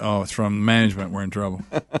one. Oh, it's from management. We're in trouble.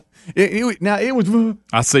 Now it was.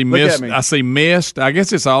 I see Look at mist. me. I see mist. I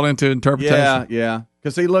guess it's all into interpretation. Yeah.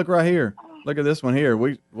 Because see, look right here. Look at this one here.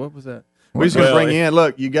 What was that? We're just gonna bring you in.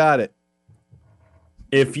 Look, you got it.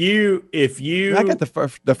 If you I got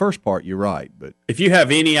the first part. You're right, but if you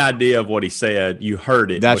have any idea of what he said, you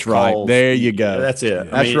heard it. that's right. There you go. That's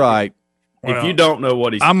it. That's right. If you don't know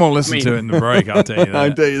what he's, I'm gonna listen to it in the break. I'll tell you that.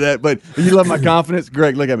 I'll tell you that. But you love my confidence,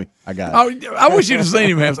 Greg. Look at me. I got it. Oh, I wish you'd have seen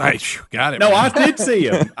him. Helms. Hey, got it. No, man. I did see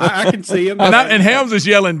him. I can see him. And Helms is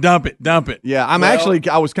yelling, "Dump it, dump it." Yeah,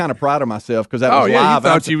 I was kind of proud of myself because that was yeah, you live.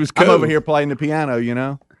 thought you was I'm cool. over here playing the piano. You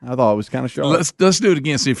know, I thought it was kind of sharp. Let's do it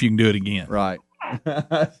again. See if you can do it again. Right.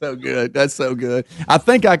 That's so good. That's so good. I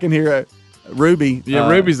think I can hear Ruby. Yeah,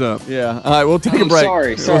 Ruby's up. Yeah. All right, we'll take a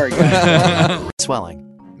break. Sorry, guys. Swelling.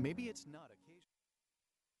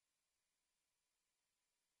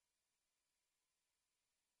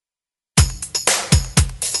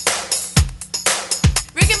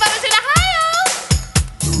 Rick and Bubba's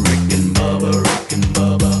in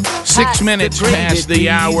Ohio. 6 minutes past the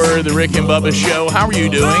hour, the Rick and Bubba Show. How are you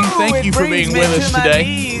doing? Thank you for being with us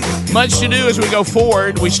today. Much to do as we go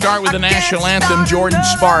forward. We start with the national anthem. Jordan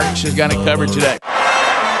Sparks has got it covered today.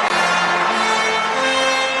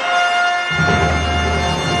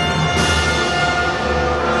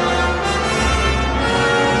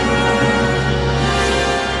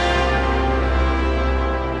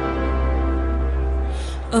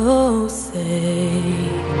 Oh, say,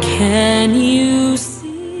 can you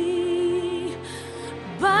see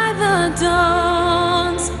by the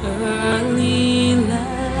dawn's early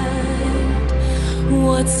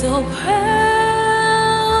what so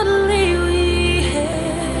proudly we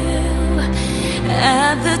hail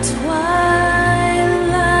at the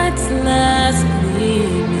twilight's last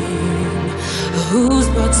gleaming, whose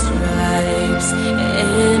broad stripes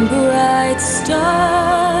and bright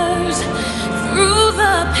stars through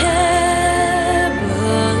the perilous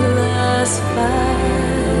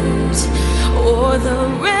fight o'er the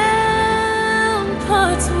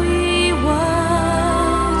ramparts we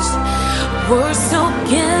watched were so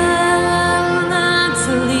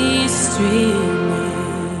gallantly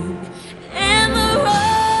streaming, and the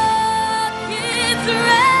rockets'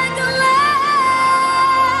 regular,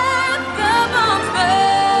 the bombs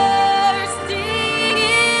bursting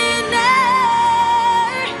in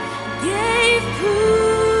air, gave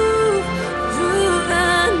proof through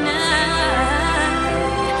the night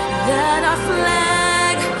that our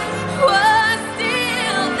flag was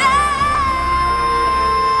still there.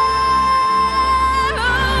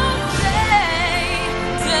 Oh, say,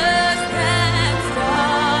 does that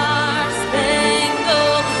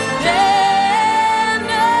star-spangled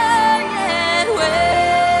banner yet wave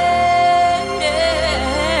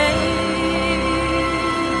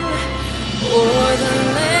o'er the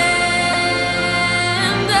land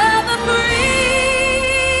of the free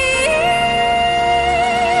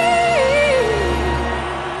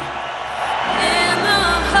and the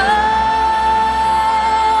hope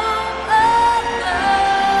of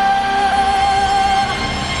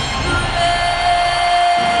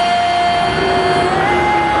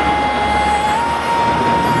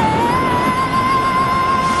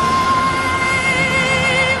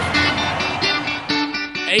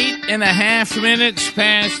Eight and a half minutes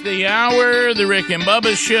past the hour, the Rick and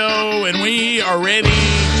Bubba Show, and we are ready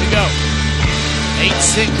to go.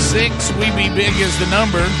 866, we be big as the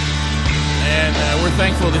number, and we're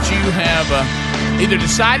thankful that you have either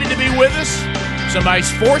decided to be with us, somebody's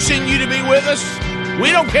forcing you to be with us.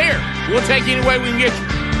 We don't care. We'll take you any way we can get you.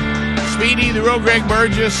 Speedy, the real Greg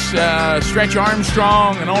Burgess, Stretch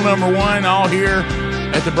Armstrong, and all number one, all here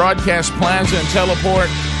at the Broadcast Plaza and Teleport.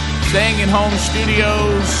 Staying at home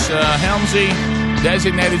studios, Helmsy,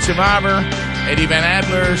 designated survivor, Eddie Van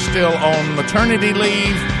Adler, still on maternity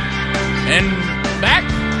leave, and back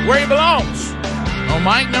where he belongs, on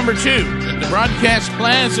mic number 2 at the Broadcast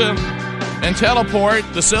Plaza and Teleport,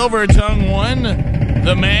 the silver-tongued one,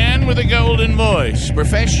 the man with a golden voice,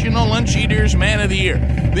 professional lunch eaters, man of the year,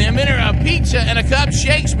 the inventor of pizza and a cup,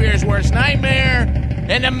 Shakespeare's worst nightmare,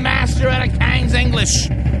 and the master of the King's English.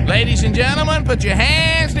 Ladies and gentlemen, put your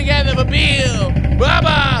hands together for Bill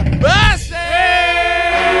Bubba Bussey!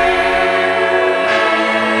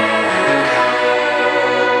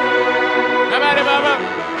 How about it, Bubba?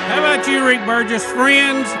 How about you, Rick Burgess?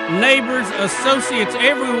 Friends, neighbors, associates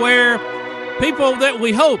everywhere, people that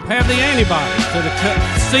we hope have the antibodies to the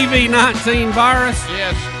CV-19 virus.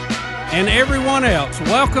 Yes. And everyone else,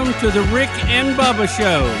 welcome to the Rick and Bubba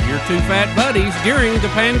Show, your two fat buddies during the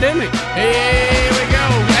pandemic. Here we go.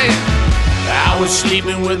 Hey. I was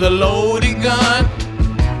sleeping with a loaded gun.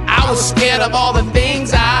 I was scared of all the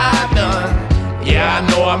things I've done. Yeah, I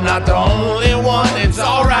know I'm not the only one. It's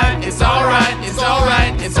alright, it's alright, it's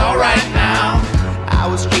alright, it's alright now. I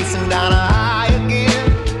was chasing down a high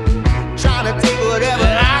again, trying to take whatever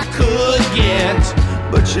I could get.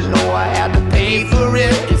 But you know I had to pay for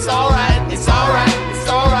it. It's alright, it's alright, it's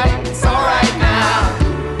alright, it's alright now.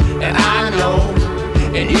 And I know,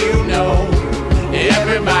 and you know,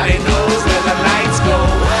 everybody knows where the lights go.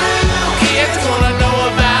 Kids gonna know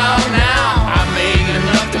about now. I made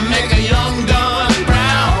enough to make a young gun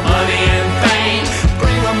proud. Money and fame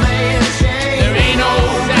bring a man shame. There ain't no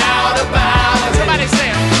doubt about it. Somebody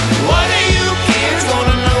say, what are you kids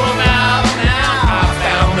gonna know about now? I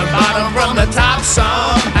found the bottom from the top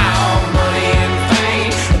somehow. Money and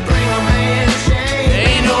fame bring a man shame. There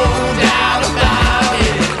ain't no doubt about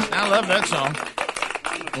it. I love that song.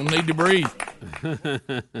 Don't need to breathe.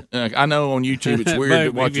 I know on YouTube it's weird to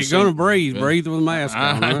watch. If you're going to breathe with a mask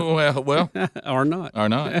on. Right? Well, or not.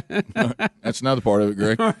 That's another part of it,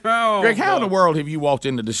 Greg. Oh, Greg, how in the world have you walked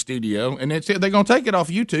into the studio and they're going to take it off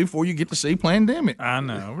YouTube before you get to see Pandemic? I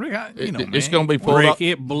know. It's going to be pulled Rick, off.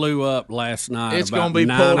 it blew up last night. It's going to be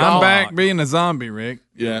pulled off. I'm back being a zombie, Rick.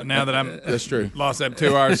 Yeah, Now that I'm that's true. Lost that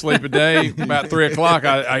 2 hours sleep a day. About 3 o'clock,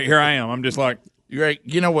 here I am. I'm just like. Greg,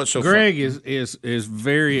 you know what's so Greg fun? is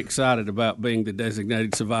very excited about being the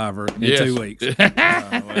designated survivor in 2 weeks.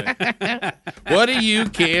 What are you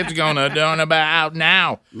kids gonna do about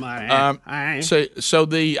now? So you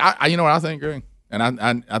know what I think, Greg, and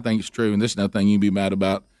I think it's true, and this is another thing you can be mad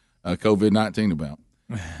about COVID-19 about.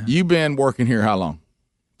 You've been working here how long?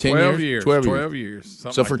 10 12 years? years. 12 years.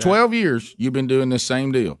 So something for like 12 years, you've been doing this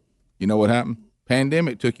same deal. You know what happened?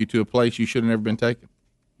 Pandemic took you to a place you should have never been taken.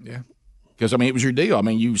 that. Yeah. Because, I mean, it was your deal. I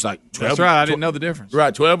mean, you was like 12. That's right. I didn't know the difference.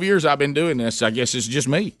 Right. 12 years I've been doing this. I guess it's just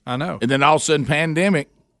me. I know. And then all of a sudden, pandemic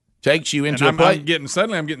takes you into And a place. I'm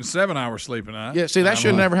getting 7 hours sleep a night. Yeah, see, that should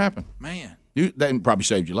have never happened. Man. That probably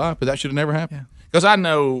saved your life, but that should have never happened. Because I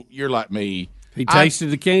know you're like me. He tasted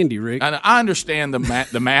the candy, Rick. I understand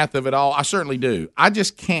the math of it all. I certainly do. I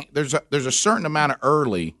just can't. There's a certain amount of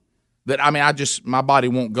early that my body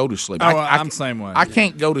won't go to sleep. I'm the same way. I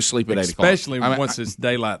can't go to sleep at 8 o'clock. Especially once it's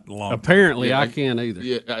daylight long. Apparently, I can't either.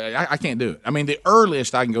 Yeah, I can't do it. I mean, the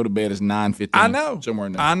earliest I can go to bed is 9:15. I know. Somewhere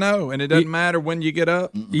in there. I know, and it doesn't matter when you get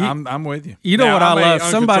up. I'm with you. You know Now, what I may love?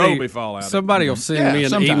 uncontrollably fall out of it. Somebody will send me an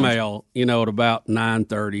sometimes. email, at about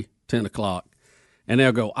 9:30, 10 o'clock, and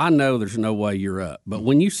they'll go, I know there's no way you're up. But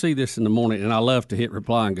when you see this in the morning, and I love to hit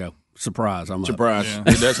reply and go, surprise, I'm up. Surprise.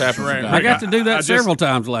 It does happen. I got to do that several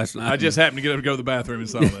times last night. I just happened to get up to go to the bathroom and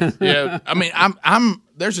saw that. Yeah, I mean, I'm.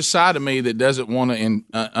 There's a side of me that doesn't want to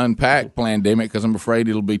unpack Plandemic because I'm afraid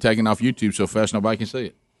it'll be taken off YouTube so fast nobody can see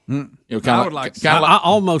it. I would like to. I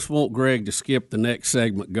almost want Greg to skip the next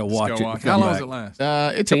segment, go watch it. How long does it last?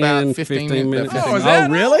 It's 10, about 15 minutes. Oh, is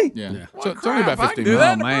that really? Yeah. Yeah. Well, So it's only about 15 do minutes.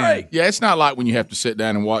 that in a break. Yeah, it's not like when you have to sit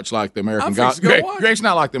down and watch like the American I'm Gospel. fixing to go watch it. Greg's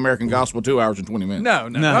not like the American Gospel 2 hours and 20 minutes. No.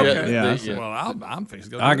 Okay. Yeah. Well, I'm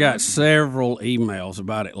fixing to go. I got several emails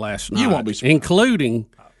about it last night. You won't be surprised. Including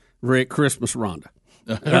Rick Christmas Rhonda.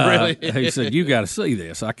 Really? He said, you got to see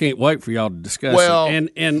this. I can't wait for y'all to discuss Well-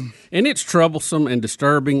 it. And it's troublesome and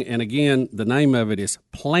disturbing. And again, the name of it is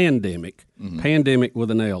Plandemic, pandemic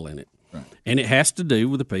with an L in it. Right. And it has to do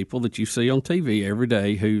with the people that you see on TV every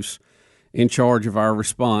day who's in charge of our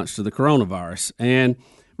response to the coronavirus. And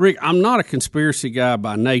Rick, I'm not a conspiracy guy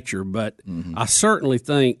by nature, but I certainly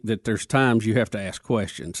think that there's times you have to ask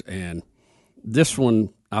questions. And this one,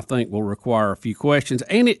 I think, will require a few questions.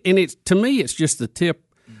 And it's to me, it's just the tip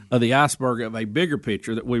of the iceberg of a bigger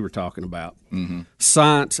picture that we were talking about: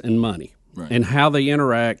 science and money, and how they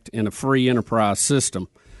interact in a free enterprise system.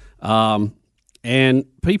 And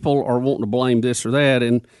people are wanting to blame this or that,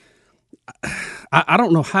 and I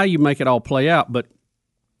don't know how you make it all play out, but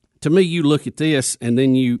to me, you look at this, and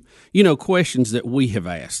then you know questions that we have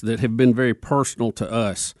asked that have been very personal to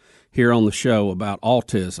us here on the show about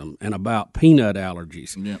autism and about peanut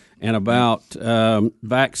allergies and about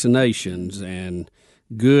vaccinations and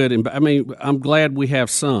good. And I mean, I'm glad we have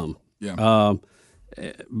some. Yeah.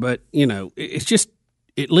 But it's just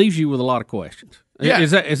it leaves you with a lot of questions. Yeah.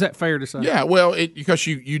 Is that fair to say? Yeah, well, because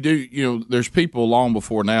you do, there's people long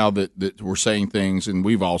before now that were saying things, and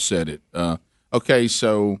we've all said it. Okay,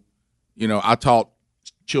 so, I taught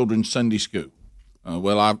children Sunday school.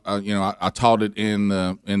 I taught it in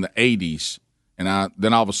the 80s, and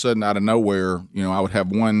then all of a sudden, out of nowhere, I would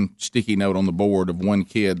have one sticky note on the board of one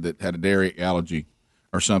kid that had a dairy allergy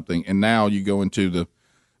or something, and now you go into the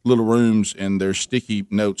little rooms and there's sticky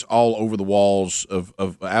notes all over the walls of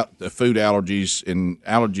food allergies and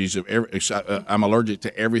allergies of I'm allergic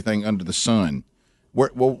to everything under the sun.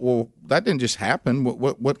 Well, that didn't just happen.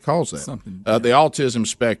 What caused that? The autism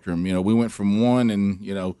spectrum. We went from 1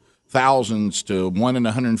 in thousands to 1 in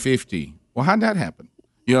 150. Well, how did that happen?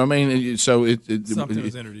 You know what I mean? So something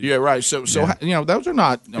was introduced. Yeah, right. So those are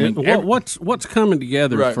not. I mean, what's coming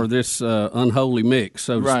together for this unholy mix,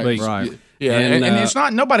 so to speak? Right. Yeah, and it's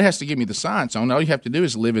not. Nobody has to give me the science on it. All you have to do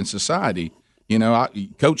is live in society. I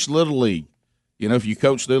coach Little League. If you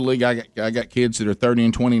coach Little League, I got kids that are 30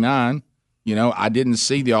 and 29. I didn't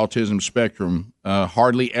see the autism spectrum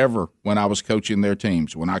hardly ever when I was coaching their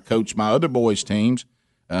teams. When I coached my other boys' teams,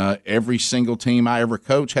 every single team I ever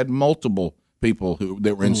coached had multiple people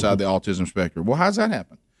that were inside the autism spectrum. Well, how's that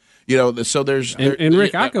happen? So there's and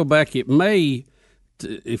Rick, I go back. It may,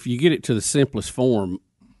 if you get it to the simplest form.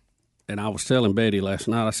 And I was telling Betty last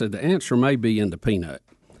night, I said the answer may be in the peanut.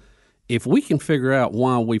 If we can figure out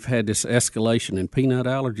why we've had this escalation in peanut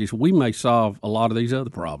allergies, we may solve a lot of these other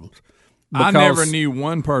problems. I never knew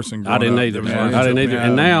one person growing I didn't up either. that was I didn't either. allergic.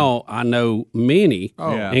 And now I know many,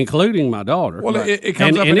 including my daughter. Well, it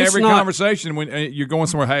comes up in every conversation when you're going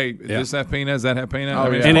somewhere. Hey, does this have peanut? Does that have peanut? I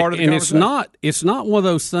mean, it's part of the conversation. It's not one of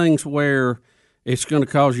those things where it's going to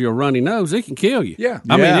cause you a runny nose. It can kill you. Yeah.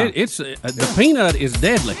 I mean, it's the peanut is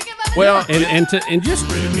deadly. Well, and just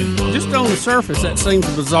on the surface, that seems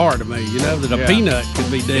bizarre to me. That a peanut could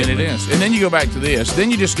be deadly. And it is. And then you go back to this. Then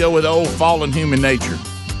you just go with old fallen human nature.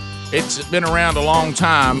 It's been around a long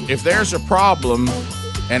time. If there's a problem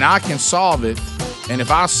and I can solve it, and if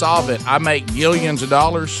I solve it, I make billions of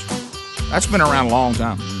dollars. That's been around a long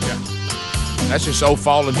time. Yeah. That's just old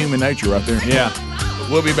fallen human nature right there. Yeah.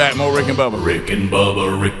 We'll be back. More Rick and Bubba. Rick and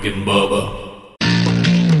Bubba, Rick and Bubba.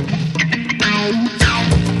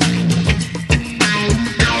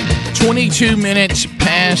 22 minutes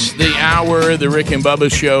past the hour, the Rick and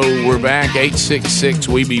Bubba Show. We're back. 866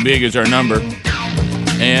 We Be Big is our number.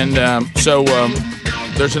 And so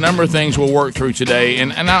there's a number of things we'll work through today.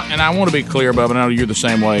 And I want to be clear, Bubba, I know you're the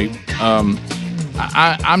same way.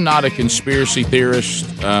 I'm not a conspiracy theorist.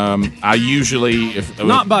 I usually...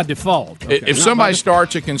 Not by default. Okay, if somebody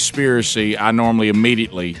starts a conspiracy, I normally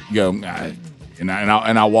immediately go, and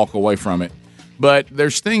I'll walk away from it. But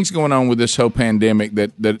there's things going on with this whole pandemic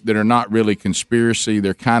that are not really conspiracy.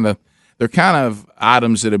 They're kind of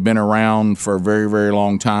items that have been around for a very, very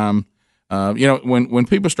long time. When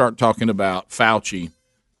people start talking about Fauci,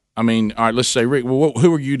 I mean, all right, let's say, Rick, well,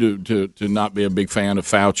 who are you to not be a big fan of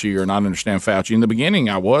Fauci or not understand Fauci? In the beginning,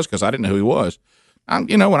 I was, because I didn't know who he was.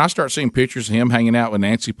 When I start seeing pictures of him hanging out with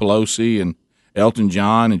Nancy Pelosi and Elton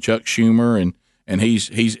John and Chuck Schumer, and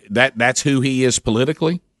he's that's who he is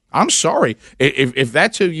politically. I'm sorry. If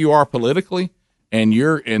that's who you are politically and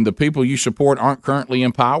the people you support aren't currently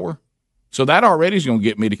in power, so that already is going to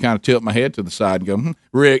get me to kind of tilt my head to the side and go,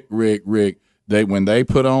 Rick, when they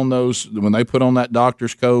put on that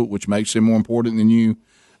doctor's coat, which makes them more important than you,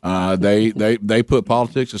 they put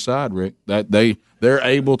politics aside, Rick. That they're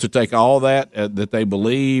able to take all that they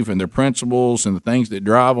believe and their principles and the things that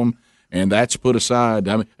drive them, and that's put aside.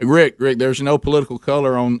 I mean, Rick, there's no political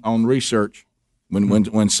color on research.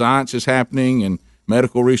 When science is happening and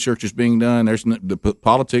medical research is being done, the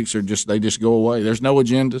politics they just go away. There's no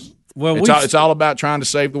agendas. Well, it's all about trying to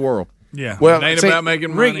save the world. Yeah. Well, it ain't about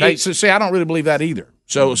making money. I don't really believe that either.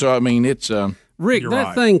 So I mean, it's Rick.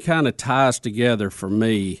 That thing kind of ties together for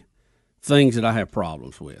me things that I have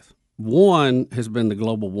problems with. One has been the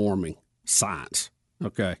global warming science.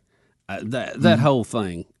 Okay, that whole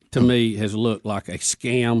thing to me has looked like a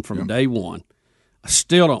scam from day one. I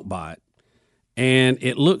still don't buy it. And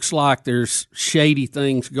it looks like there's shady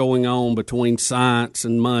things going on between science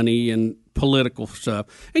and money and political stuff.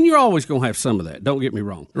 And you're always going to have some of that. Don't get me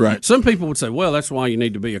wrong. Right. Some people would say, well, that's why you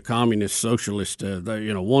need to be a communist socialist.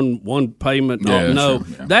 One payment. Yeah, no,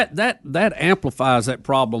 sure, yeah. That amplifies that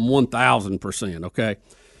problem 1,000%. Okay.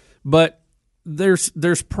 But there's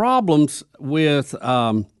problems with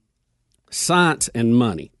science and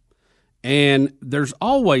money. And there's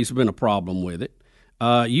always been a problem with it.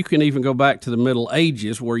 You can even go back to the Middle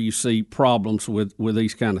Ages where you see problems with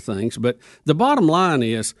these kind of things. But the bottom line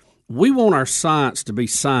is we want our science to be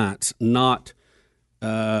science, not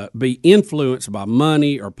be influenced by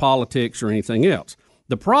money or politics or anything else.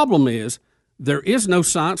 The problem is there is no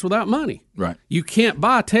science without money. Right. You can't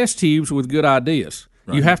buy test tubes with good ideas.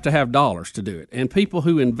 Right. You have to have dollars to do it. And people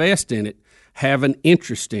who invest in it have an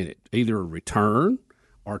interest in it, either a return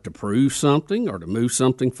or to prove something or to move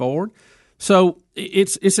something forward. So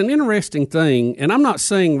it's an interesting thing, and I'm not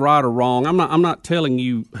saying right or wrong. I'm not telling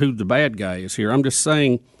you who the bad guy is here. I'm just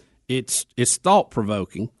saying it's thought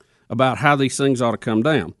provoking about how these things ought to come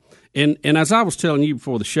down. And as I was telling you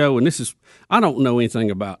before the show, and I don't know anything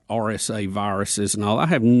about RSA viruses and all.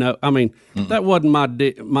 That wasn't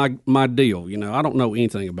my deal. I don't know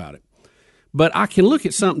anything about it, but I can look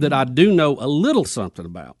at something that I do know a little something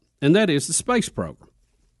about, and that is the space program.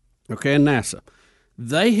 Okay, and NASA.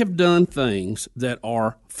 They have done things that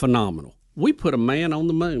are phenomenal. We put a man on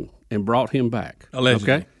the moon and brought him back.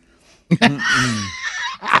 Allegedly. Okay?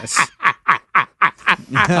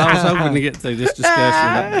 I was hoping to get through this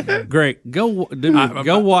discussion. Greg, go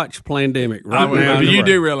watch Plandemic right now. You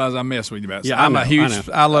do realize I mess with you about it.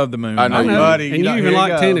 I love the moon. I know, buddy. And you even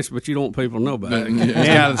like tennis, but you don't want people to know about it.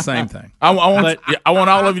 Yeah, the same thing. I want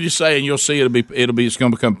all of you to say, and you'll see it's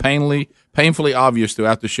going to become painfully obvious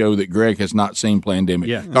throughout the show that Greg has not seen Plandemic.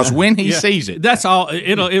 Yeah. Because when he sees it, that's all.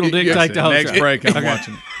 It'll dictate the whole next show. break. I'm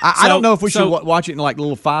watching it. I don't know if we should watch it in like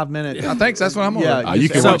little 5 minutes. I think that's what I'm on. Yeah, you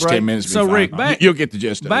can watch 10 minutes. So Rick, you'll get the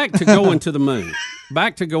gist of it. Back to going to the moon.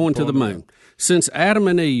 Back to going to the moon. Since Adam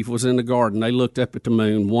and Eve was in the garden, they looked up at the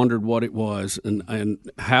moon, wondered what it was, and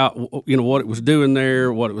how what it was doing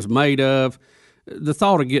there, what it was made of. The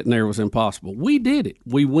thought of getting there was impossible. We did it.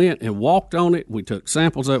 We went and walked on it. We took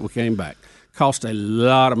samples of it. We came back. Cost a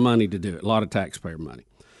lot of money to do it, a lot of taxpayer money.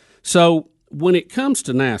 So when it comes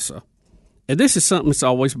to NASA, and this is something that's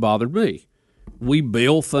always bothered me, we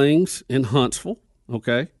build things in Huntsville,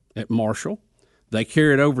 okay, at Marshall. They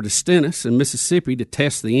carry it over to Stennis in Mississippi to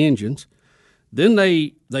test the engines. Then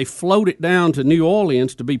they float it down to New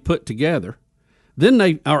Orleans to be put together. Then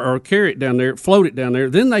they or carry it down there, float it down there.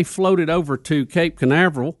 Then they float it over to Cape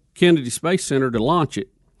Canaveral, Kennedy Space Center, to launch it.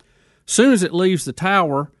 As soon as it leaves the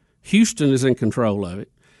tower, Houston is in control of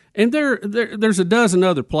it. And there's a dozen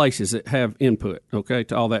other places that have input, okay,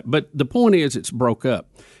 to all that. But the point is it's broke up.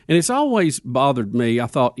 And it's always bothered me. I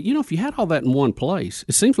thought, if you had all that in one place,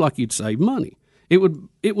 it seems like you'd save money. It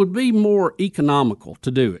would be more economical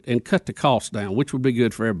to do it and cut the costs down, which would be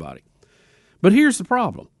good for everybody. But here's the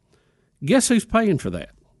problem. Guess who's paying for that?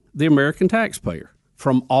 The American taxpayer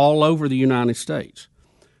from all over the United States.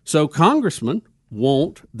 So congressmen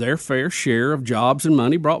want their fair share of jobs and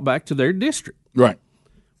money brought back to their district. Right.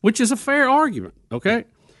 Which is a fair argument, okay?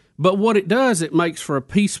 But what it does, it makes for a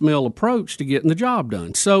piecemeal approach to getting the job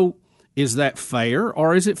done. So is that fair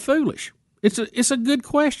or is it foolish? It's a good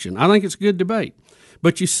question. I think it's a good debate.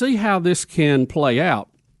 But you see how this can play out.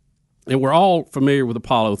 And we're all familiar with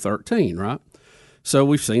Apollo 13, right? So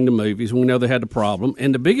we've seen the movies, and we know they had the problem.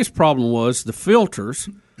 And the biggest problem was the filters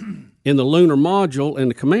in the lunar module and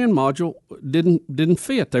the command module didn't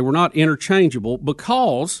fit. They were not interchangeable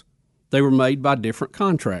because they were made by different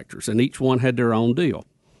contractors, and each one had their own deal.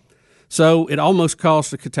 So it almost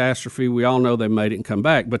caused a catastrophe. We all know they made it and come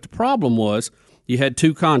back. But the problem was you had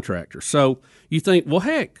two contractors. So you think, well,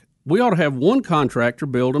 heck, we ought to have one contractor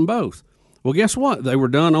build them both. Well, guess what? They were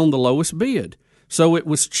done on the lowest bid. So it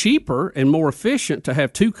was cheaper and more efficient to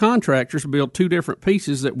have two contractors build two different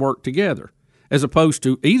pieces that work together, as opposed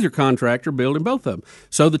to either contractor building both of them.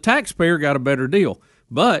 So the taxpayer got a better deal,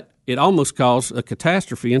 but it almost caused a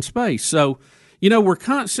catastrophe in space. So, we're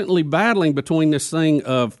constantly battling between this thing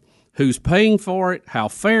of who's paying for it, how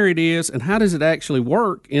fair it is, and how does it actually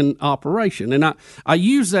work in operation. And I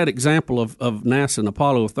use that example of NASA and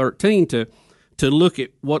Apollo 13 to look at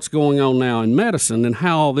what's going on now in medicine and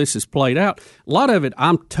how all this is played out. A lot of it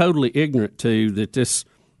I'm totally ignorant to that this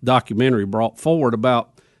documentary brought forward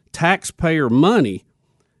about taxpayer money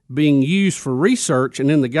being used for research, and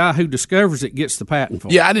then the guy who discovers it gets the patent for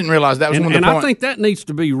it. Yeah, I didn't realize that was one of the points. And I think that needs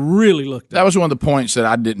to be really looked at. That was one of the points that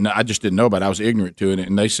I just didn't know about. I was ignorant to it,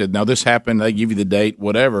 and they said, "Now this happened." They give you the date,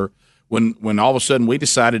 whatever. When all of a sudden we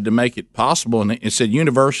decided to make it possible, and it said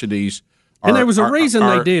universities. And there was a reason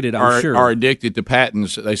they did it, I'm sure. Are addicted to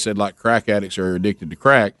patents. They said like crack addicts are addicted to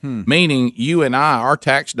crack, meaning you and I, our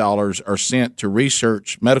tax dollars are sent to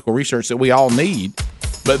research, medical research that we all need.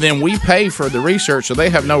 But then we pay for the research, so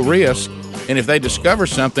they have no risk. And if they discover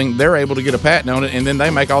something, they're able to get a patent on it, and then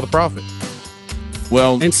they make all the profit.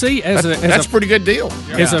 Well, and see, that's a pretty good deal.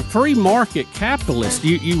 As a free market capitalist,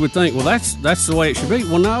 you would think, well, that's the way it should be.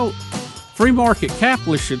 Well, no. Free market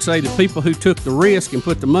capitalists should say the people who took the risk and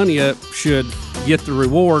put the money up should get the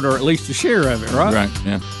reward or at least a share of it, right? Right,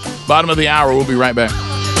 yeah. Bottom of the hour, we'll be right back.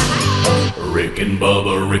 Rick and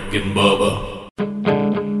Bubba, Rick and Bubba.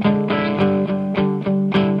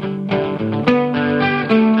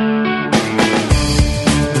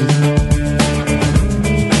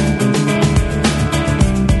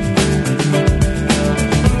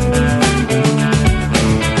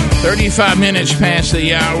 35 minutes past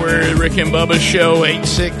the hour. Rick and Bubba Show,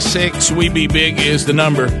 866-WE-BE-BIG is the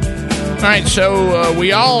number. All right, so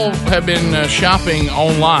we all have been shopping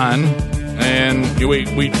online, and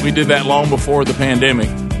we did that long before the pandemic.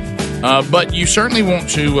 But you certainly want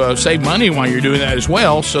to save money while you're doing that as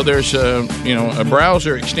well. So there's a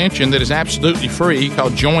browser extension that is absolutely free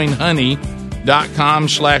called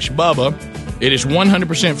joinhoney.com/Bubba. It is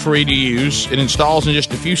 100% free to use. It installs in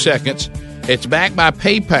just a few seconds. It's backed by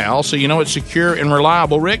PayPal, so you know it's secure and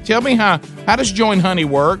reliable. Rick, tell me how does Join Honey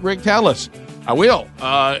work? Rick, tell us. I will.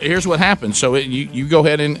 Here's what happens. So you go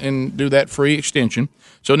ahead and do that free extension.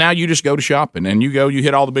 So now you just go to shopping, and you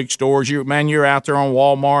hit all the big stores. You're out there on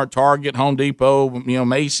Walmart, Target, Home Depot,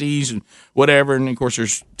 Macy's, and whatever. And of course,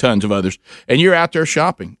 there's tons of others. And you're out there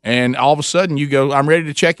shopping, and all of a sudden you go, I'm ready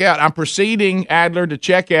to check out. I'm proceeding, Adler, to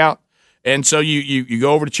check out. And so you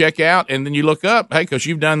go over to check out, and then you look up, hey, because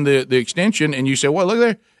you've done the extension, and you say, well, look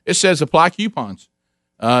there. It says apply coupons.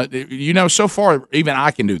 So far, even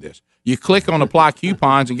I can do this. You click on apply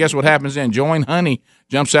coupons, and guess what happens then? Join Honey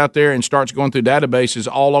jumps out there and starts going through databases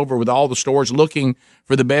all over with all the stores looking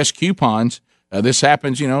for the best coupons. This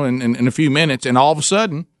happens, in a few minutes, and all of a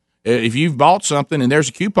sudden, if you've bought something and there's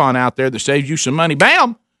a coupon out there that saves you some money,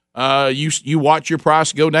 bam, you watch your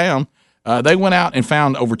price go down. They went out and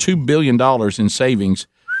found over $2 billion in savings.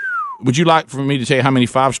 Would you like for me to tell you how many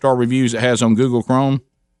 5-star reviews it has on Google Chrome?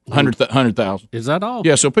 100,000. Is that all?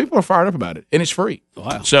 Yeah, so people are fired up about it, and it's free.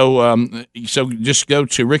 Wow. So just go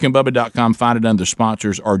to rickandbubba.com, find it under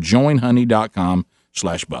sponsors, or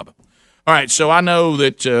joinhoney.com/Bubba. All right, so I know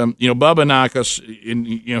that, Bubba and I, because,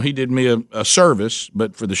 he did me a service,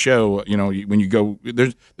 but for the show, when you go,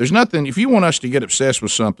 there's nothing, if you want us to get obsessed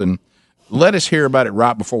with something, let us hear about it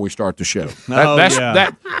right before we start the show.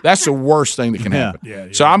 That's the worst thing that can happen. Yeah.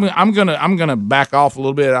 So I'm gonna back off a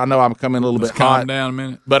little bit. I know I'm coming a little bit hot. Calm down a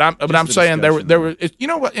minute. But I'm saying there were you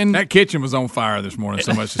know what? And that kitchen was on fire this morning.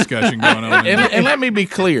 So much discussion going on. And let me be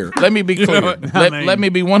clear. Let me be clear. Let me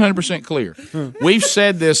be 100% clear. We've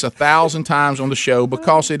said this 1,000 times on the show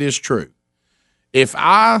because it is true. If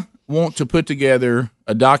I want to put together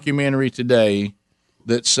a documentary today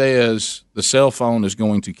that says the cell phone is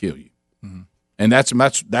going to kill you, and that's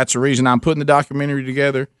the reason I'm putting the documentary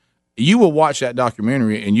together, you will watch that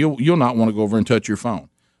documentary and you'll not want to go over and touch your phone.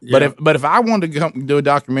 Yeah. But if I wanted to do a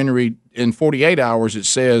documentary in 48 hours, it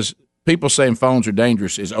says people saying phones are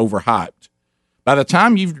dangerous is overhyped. By the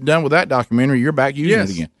time you've done with that documentary, you're back using it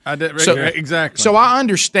again. I did, so, exactly. So I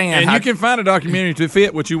understand. And you can find a documentary to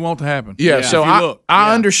fit what you want to happen. Yeah, so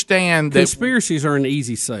I understand that. Conspiracies are an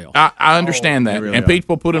easy sell. I understand that. Really and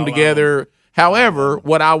people put them together. However,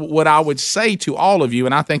 what I would say to all of you,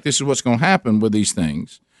 and I think this is what's going to happen with these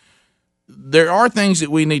things, there are things that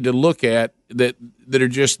we need to look at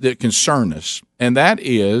that concern us, and that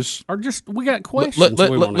is, or just we got questions.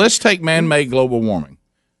 Let's take man-made global warming.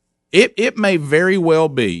 It may very well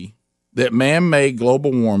be that man-made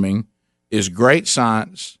global warming is great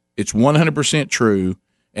science. It's 100% true,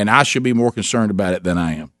 and I should be more concerned about it than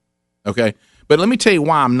I am. Okay, but let me tell you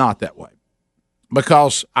why I'm not that way.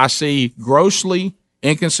 Because I see grossly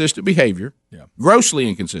inconsistent behavior, grossly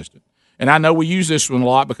inconsistent. And I know we use this one a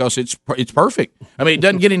lot because it's perfect. I mean, it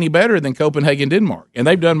doesn't get any better than Copenhagen, Denmark, and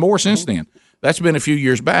they've done more since then. That's been a few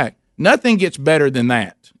years back. Nothing gets better than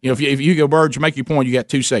that. You know, if you go, Burge, make your point, you got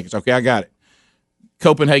 2 seconds. Okay, I got it.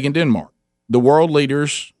 Copenhagen, Denmark. The world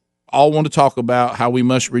leaders all want to talk about how we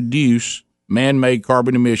must reduce man-made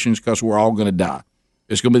carbon emissions because we're all going to die.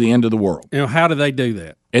 It's going to be the end of the world. You know, how do they do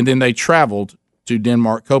that? And then they traveled to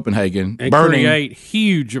Denmark, Copenhagen, and create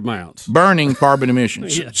huge amounts, burning carbon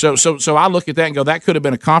emissions. Yeah. So I look at that and go, that could have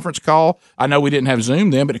been a conference call. I know we didn't have Zoom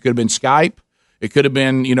then, but it could have been Skype. It could have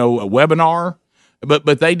been, a webinar.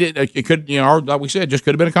 But they did. It could, or like we said, just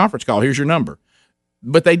could have been a conference call. Here's your number.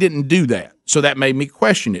 But they didn't do that, so that made me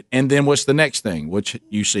question it. And then what's the next thing, which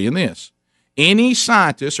you see in this? Any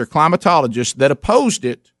scientist or climatologist that opposed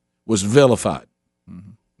it was vilified.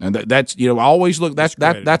 And that's always look.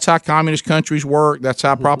 That's how communist countries work. That's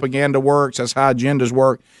how propaganda works. That's how agendas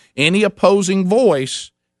work. Any opposing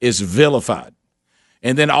voice is vilified.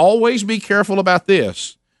 And then always be careful about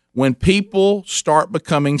this. When people start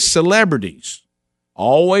becoming celebrities,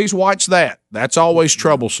 always watch that. That's always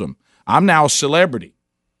troublesome. I'm now a celebrity.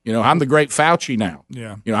 I'm the great Fauci now.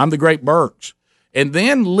 Yeah. I'm the great Birx. And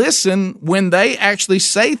then listen when they actually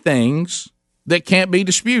say things that can't be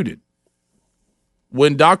disputed.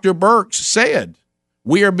 When Dr. Birx said,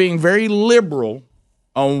 we are being very liberal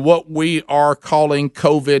on what we are calling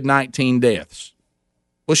COVID-19 deaths.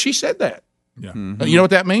 Well, she said that. Yeah. Mm-hmm. You know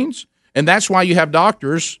what that means? And that's why you have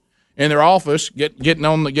doctors in their office getting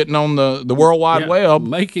on the World Wide Web,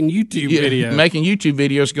 making YouTube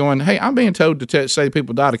videos, going, "Hey, I'm being told to say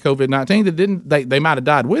people died of COVID-19. They might have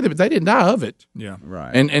died with it, but they didn't die of it." Yeah,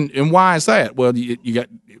 right. And why is that? Well, you got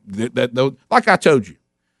that. Like I told you,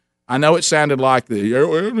 I know it sounded like hey,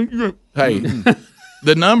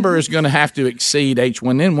 the number is going to have to exceed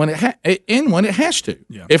H1N1 when it has to.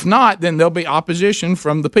 Yeah. If not, then there'll be opposition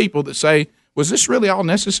from the people that say, "Was this really all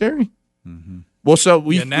necessary?" Mm-hmm. Well, so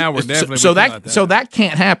now we're definitely so that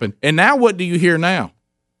can't happen. And now what do you hear now?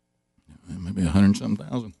 Maybe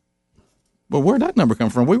 100,000. Well, where'd that number come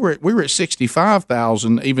from? We were at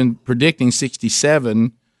 65,000, even predicting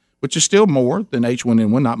 67, which is still more than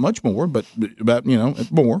H1N1. Not much more, but about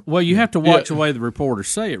more. Well, you have to watch the way the reporters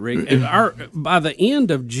say it, Rick. By the end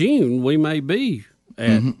of June, we may be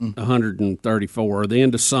at 134, or the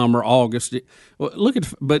end of summer, August. Well,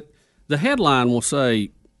 but the headline will say,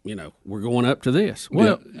 we're going up to this.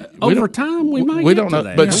 Well, over time, we might get don't know.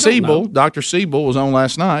 That. But Dr. Siebel was on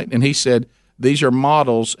last night, and he said these are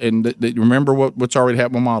models, and remember what's already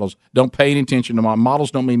happened with models. Don't pay any attention to models. Models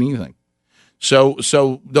don't mean anything. So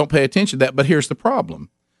don't pay attention to that. But here's the problem: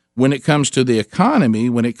 when it comes to the economy,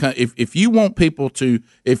 if you want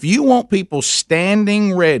people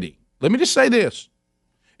standing ready, let me just say this: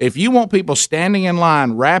 if you want people standing in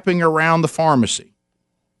line, wrapping around the pharmacy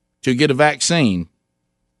to get a vaccine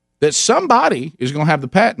that somebody is going to have the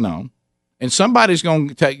patent on, and somebody's going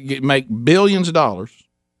to make billions of dollars,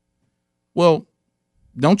 well,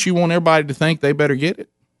 don't you want everybody to think they better get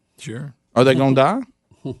it? Sure. Are they going to die?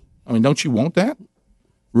 I mean, don't you want that?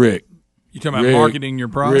 Rick. You talking about marketing your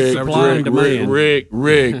product?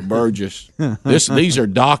 Rick Burgess. These are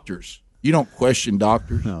doctors. You don't question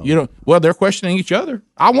doctors. No. Well, they're questioning each other.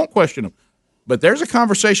 I won't question them. but there's a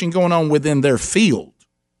conversation going on within their field.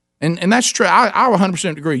 And that's true. I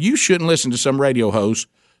 100% agree. You shouldn't listen to some radio host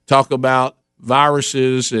talk about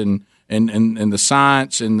viruses and the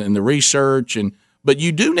science and the research, but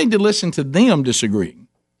you do need to listen to them disagreeing.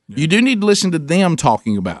 Yeah. You do need to listen to them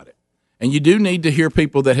talking about it. And you do need to hear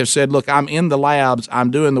people that have said, look, I'm in the labs,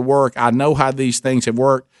 I'm doing the work, I know how these things have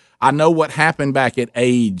worked. I know what happened back at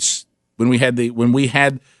AIDS when we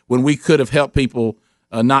could have helped people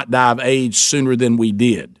not die of AIDS sooner than we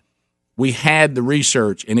did. We had the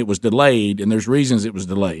research, and it was delayed, and there's reasons it was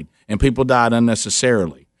delayed, and people died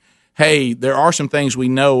unnecessarily. Hey, there are some things we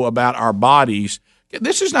know about our bodies.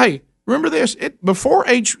 Remember this? Before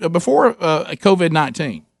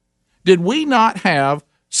COVID-19, did we not have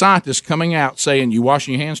scientists coming out saying you're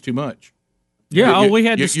washing your hands too much? Yeah, we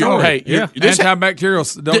had the story.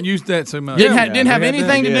 Antibacterials, don't use that so much. Didn't have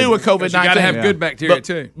anything to do with COVID-19. You got to have good bacteria,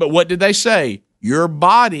 too. But what did they say? Your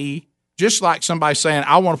body, just like somebody saying,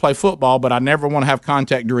 I want to play football, but I never want to have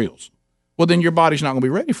contact drills. Well, then your body's not going to be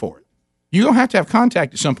ready for it. You're going to have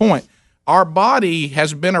contact at some point. Our body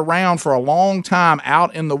has been around for a long time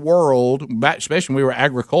out in the world, especially when we were an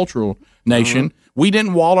agricultural nation. Mm-hmm. We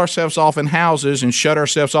didn't wall ourselves off in houses and shut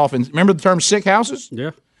ourselves off. Remember the term sick houses?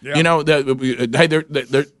 Yeah. You know,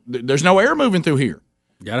 there's no air moving through here.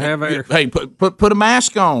 Got to have air. Hey, put a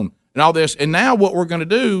mask on and all this. And now what we're going to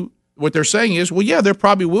do, what they're saying is, well, yeah, there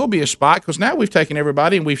probably will be a spike because now we've taken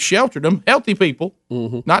everybody and we've sheltered them, healthy people,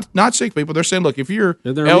 not sick people. They're saying, look, if you're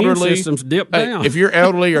elderly, systems dip down. If you're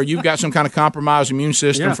elderly or you've got some kind of compromised immune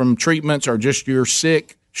system from treatments or just you're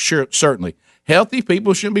sick, sure, certainly. Healthy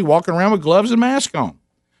people shouldn't be walking around with gloves and masks on.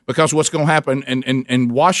 Because what's going to happen,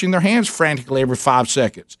 and washing their hands frantically every 5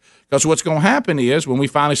 seconds. Because what's going to happen is when we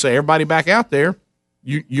finally say everybody back out there,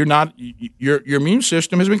 your immune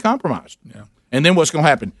system has been compromised. Yeah. And then what's going to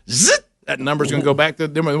happen? Zip! That number's going to go back to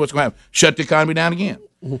then. What's going to happen? Shut the economy down again.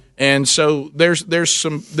 And so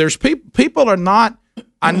there's people are not.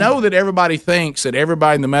 I know that everybody thinks that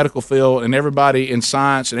everybody in the medical field and everybody in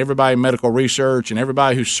science and everybody in medical research and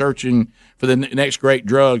everybody who's searching for the next great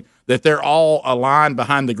drug, that they're all aligned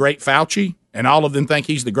behind the great Fauci, and all of them think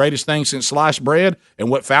he's the greatest thing since sliced bread, and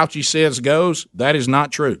what Fauci says goes. That is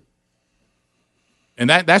not true. And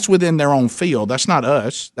that's within their own field. That's not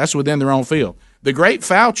us. That's within their own field. The great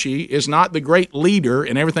Fauci is not the great leader,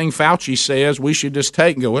 and everything Fauci says we should just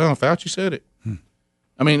take and go, well, Fauci said it.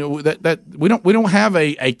 I mean, that we don't have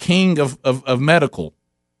a king of medical,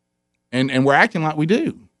 and we're acting like we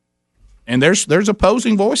do. And there's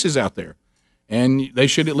opposing voices out there. And they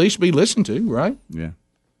should at least be listened to, right? Yeah.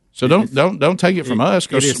 So don't take it from us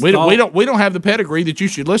because we don't have the pedigree that you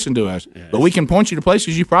should listen to us. Yeah, but we can point you to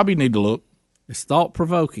places you probably need to look. It's thought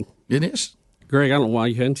provoking. It is. Greg, I don't know why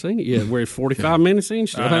you hadn't seen it yet. We're 45 minutes in,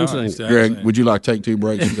 still haven't seen it. Greg, would you like to take 2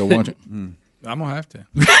 breaks and go watch it? I'm gonna have to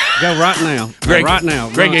go right now. Greg, right now.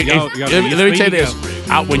 Greg, let me tell you this: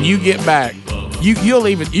 when you get back. You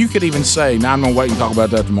could even say, "Now I'm gonna wait and talk about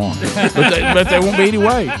that tomorrow," but there won't be any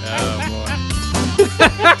way.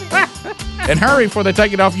 And hurry before they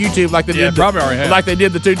take it off YouTube like they did. Like they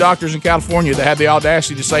did the 2 doctors in California that had the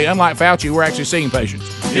audacity to say, unlike Fauci, we're actually seeing patients.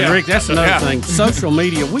 Yeah, Rick, that's another thing. Social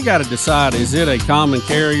media, we got to decide: is it a common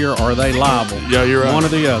carrier or are they liable? Yeah, you're right. One or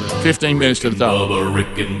the other. 15 minutes to the top. Bubba,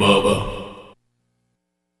 Rick and Bubba.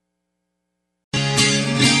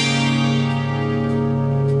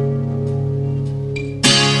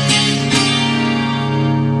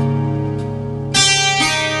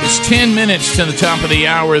 It's 10 minutes to the top of the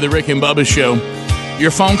hour of the Rick and Bubba Show.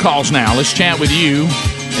 Your phone calls now. Let's chat with you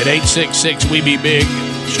at 866-WE-BE-BIG.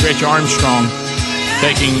 Stretch Armstrong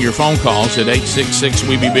taking your phone calls at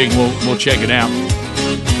 866-WE-BE-BIG. We'll check it out.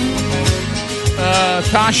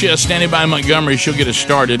 Tasha standing by in Montgomery. She'll get us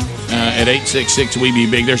started at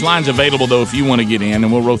 866-WE-BE-BIG. There's lines available, though, if you want to get in,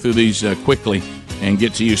 and we'll roll through these quickly and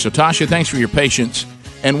get to you. So, Tasha, thanks for your patience,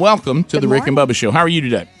 and welcome to the Rick and Bubba Show. How are you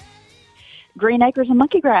today? Green Acres and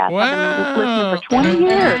Monkey Grass. Wow. I've been listening for 20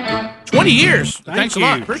 years. 20 years? Thanks a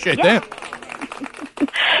lot. Appreciate that.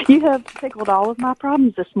 You have tickled all of my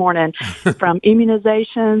problems this morning, from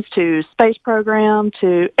immunizations to space program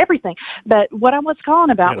to everything. But what I was calling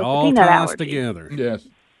about was the peanut allergy. Together. Yes.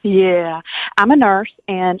 Yeah. I'm a nurse,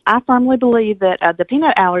 and I firmly believe that the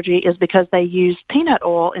peanut allergy is because they use peanut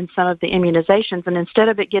oil in some of the immunizations, and instead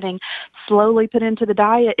of it getting slowly put into the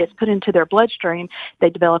diet, it's put into their bloodstream. They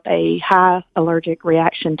develop a high allergic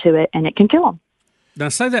reaction to it, and it can kill them. Now,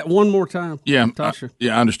 say that one more time, Tasha. I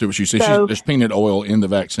understood what she said. So, there's peanut oil in the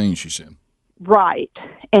vaccine, she said. Right.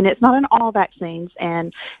 And it's not in all vaccines.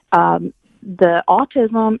 And the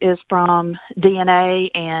autism is from DNA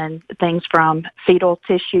and things from fetal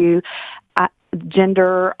tissue.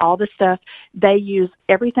 gender, all this stuff. They use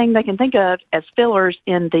everything they can think of as fillers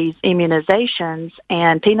in these immunizations,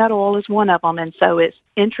 and peanut oil is one of them. And so it's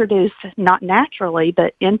introduced not naturally,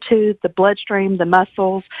 but into the bloodstream, the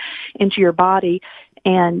muscles, into your body,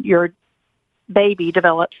 and your baby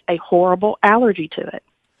develops a horrible allergy to it.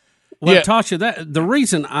 Well, Tasha, the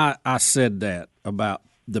reason I said that about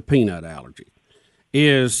the peanut allergy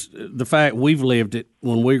is the fact we've lived it.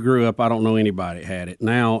 When we grew up, I don't know anybody that had it.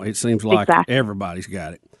 Now it seems like everybody's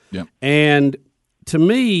got it. Yep. And to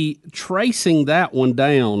me, tracing that one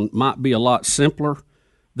down might be a lot simpler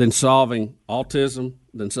than solving autism,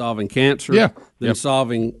 than solving cancer, than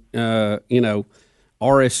solving,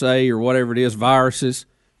 RSA or whatever it is, viruses.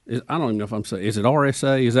 I don't even know if I'm saying, is it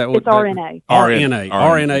RSA? Is that what? It's RNA.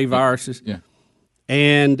 RNA viruses. Yeah.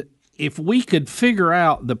 And if we could figure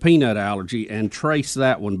out the peanut allergy and trace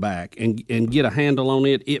that one back and get a handle on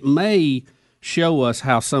it, it may show us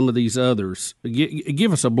how some of these others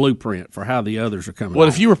give us a blueprint for how the others are coming. Well,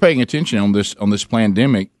 if you were paying attention on this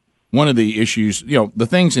pandemic, one of the issues, the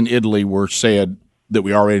things in Italy were said that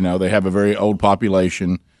we already know. They have a very old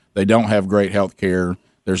population. They don't have great health care.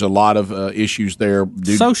 There's a lot of issues there.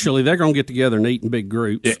 Socially, they're going to get together and eat in big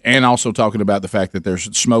groups. And also talking about the fact that there's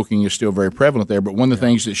smoking is still very prevalent there. But one of the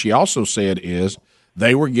things that she also said is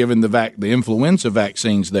they were given the influenza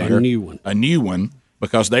vaccines there. A new one,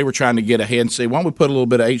 because they were trying to get ahead and say, why don't we put a little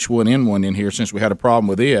bit of H1N1 in here since we had a problem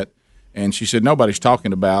with it? And she said nobody's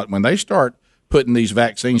talking about when they start putting these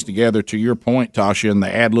vaccines together, to your point, Tasha, and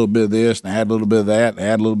they add a little bit of this, and add a little bit of that, and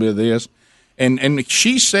add a little bit of this. And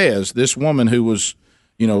she says, this woman who was –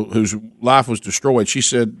 whose life was destroyed, she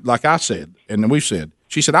said, like I said, and we've said,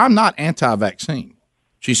 she said, I'm not anti-vaccine.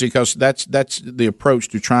 She said, because that's the approach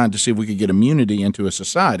to trying to see if we could get immunity into a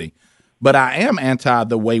society. But I am anti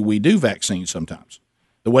the way we do vaccines sometimes.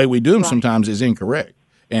 The way we do them sometimes is incorrect.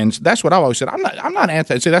 And that's what I've always said. I'm not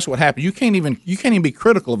anti. See, that's what happened. You can't even be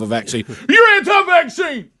critical of a vaccine. You're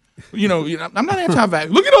anti-vaccine. I'm not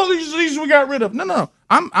anti-vaccine. Look at all these diseases we got rid of. No.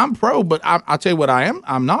 I'm pro, but I'll tell you what I am.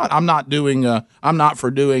 I'm not. I'm not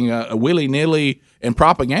for doing a willy-nilly and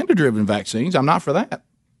propaganda-driven vaccines. I'm not for that.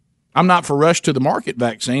 I'm not for rush to the market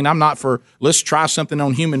vaccine. I'm not for let's try something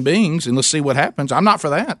on human beings and let's see what happens. I'm not for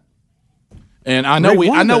that. And I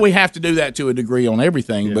know we have to do that to a degree on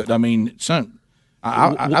everything, but I mean,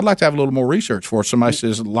 I'd like to have a little more research for somebody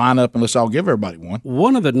says line up and let's all give everybody one.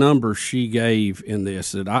 One of the numbers she gave in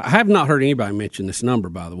this, that I have not heard anybody mention this number,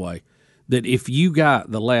 by the way, that if you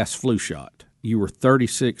got the last flu shot, you were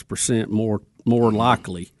 36% more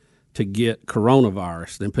likely to get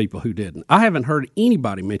coronavirus than people who didn't. I haven't heard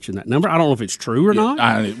anybody mention that number. I don't know if it's true or not,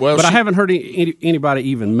 but I haven't heard anybody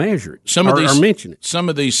even measure it or mention it. Some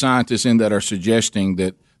of these scientists in that are suggesting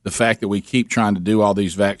that the fact that we keep trying to do all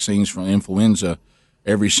these vaccines from influenza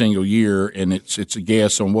every single year, and it's a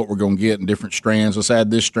guess on what we're going to get in different strands. Let's add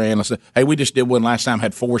this strand. Let's say, hey, we just did one last time,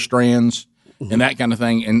 had 4 strands, and that kind of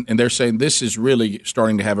thing. And they're saying this is really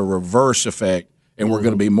starting to have a reverse effect, and we're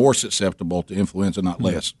going to be more susceptible to influenza, not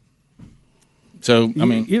less. So, I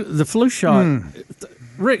mean, the flu shot,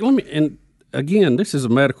 Rick. And again, this is a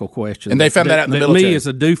medical question, and they found that out in the military. Me as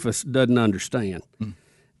a doofus doesn't understand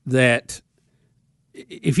that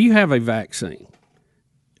if you have a vaccine,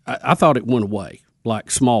 I thought it went away, like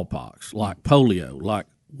smallpox, like polio, like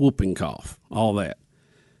whooping cough, all that.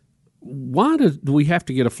 Why do we have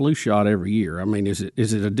to get a flu shot every year? I mean, is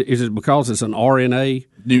it because it's an RNA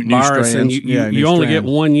virus and you only get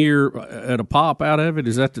 1 year at a pop out of it?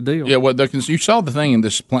 Is that the deal? Yeah. Well, you saw the thing in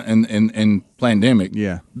this in pandemic.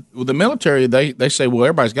 Yeah. Well, the military they say, well,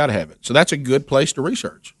 everybody's got to have it, so that's a good place to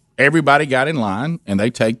research. Everybody got in line, and they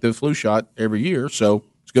take the flu shot every year, so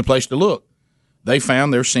it's a good place to look. They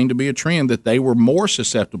found there seemed to be a trend that they were more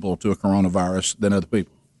susceptible to a coronavirus than other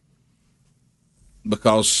people.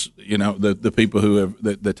 Because the people who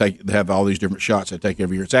have all these different shots they take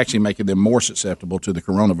every year, it's actually making them more susceptible to the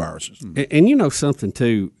coronaviruses. And something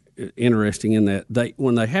too interesting in that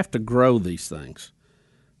when they have to grow these things,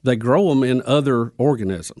 they grow them in other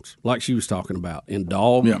organisms, like she was talking about, in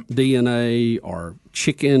dog DNA or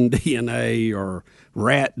chicken DNA or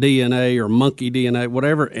rat DNA or monkey DNA,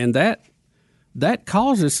 whatever, and that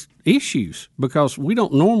causes issues because we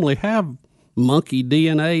don't normally have monkey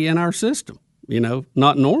DNA in our system.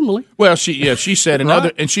 Not normally. Well, she said,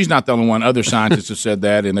 and she's not the only one. Other scientists have said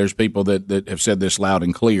that, and there's people that have said this loud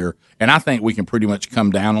and clear. And I think we can pretty much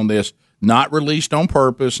come down on this. Not released on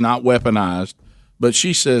purpose, not weaponized. But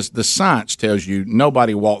she says the science tells you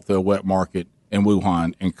nobody walked through a wet market in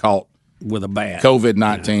Wuhan and caught with a bat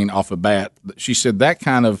COVID-19 off a bat. She said that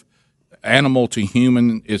kind of animal to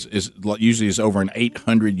human is usually over an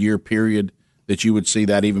 800-year period that you would see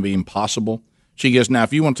that even being possible. She goes, now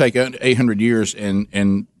if you want to take 800 years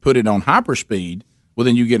and put it on hyperspeed, well,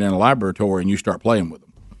 then you get in a laboratory and you start playing with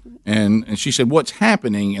them. And she said, what's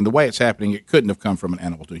happening and the way it's happening, it couldn't have come from an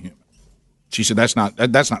animal to a human. She said, that's not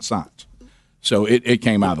science. So it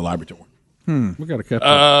came out of the laboratory. We got a couple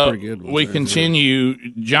of pretty good ones. We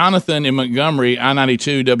continue. Jonathan in Montgomery,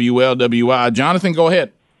 I-92 WLWI. Jonathan, go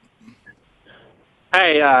ahead.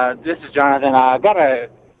 Hey, this is Jonathan. I got a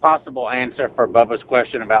possible answer for Bubba's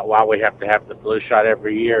question about why we have to have the flu shot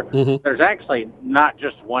every year. Mm-hmm. There's actually not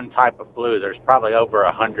just one type of flu. There's probably over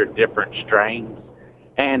 100 different strains.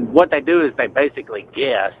 And what they do is they basically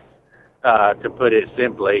guess, to put it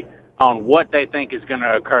simply, on what they think is going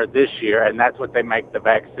to occur this year, and that's what they make the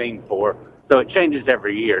vaccine for. So it changes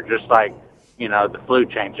every year, just like, the flu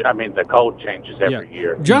changes. I mean, the cold changes every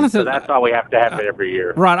year. Jonathan, so that's why we have to have it every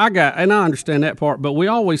year. Right, I understand that part, but we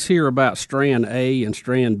always hear about strand A and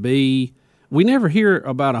strand B. We never hear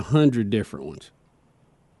about 100 different ones.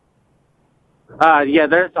 Yeah,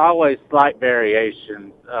 there's always slight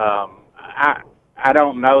variations. I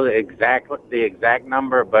don't know the exact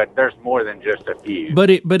number, but there's more than just a few.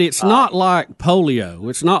 But it's not like polio.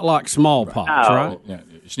 It's not like smallpox, right? Yeah.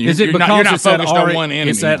 Is it because it's that on one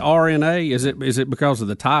enemy? It's that RNA? Is it because of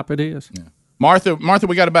the type it is? Yeah. Martha,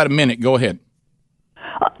 we got about a minute. Go ahead.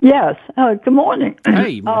 Yes. Good morning.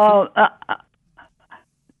 Hey, Martha.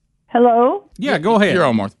 Hello? Yeah, go ahead. You're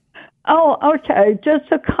on, Martha. Oh, okay. Just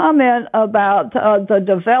a comment about the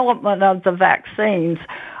development of the vaccines.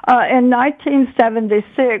 In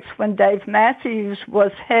 1976, when Dave Matthews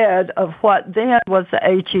was head of what then was the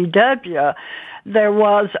HEW, there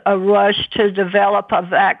was a rush to develop a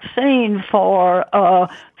vaccine for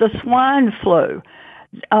the swine flu.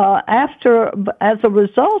 As a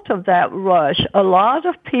result of that rush, a lot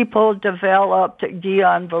of people developed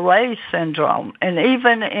Guillain-Barré syndrome. And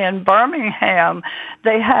even in Birmingham,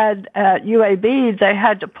 they had, at UAB, they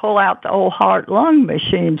had to pull out the old heart-lung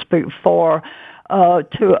machines before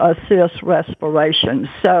to assist respiration.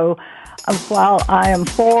 So while I am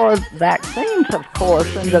for vaccines, of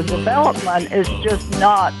course, and the development is just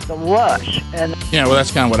not the rush. And yeah, well,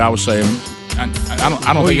 that's kind of what I was saying. I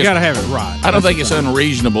don't think you got to have it right. I don't think it's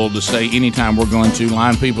unreasonable to say anytime we're going to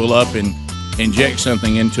line people up and inject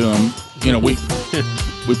something into them,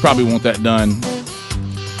 we probably want that done.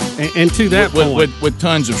 And to that point, with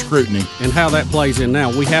tons of scrutiny, and how that plays in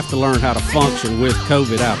now, we have to learn how to function with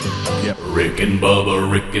COVID out there. Yep. Rick and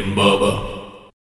Bubba, Rick and Bubba.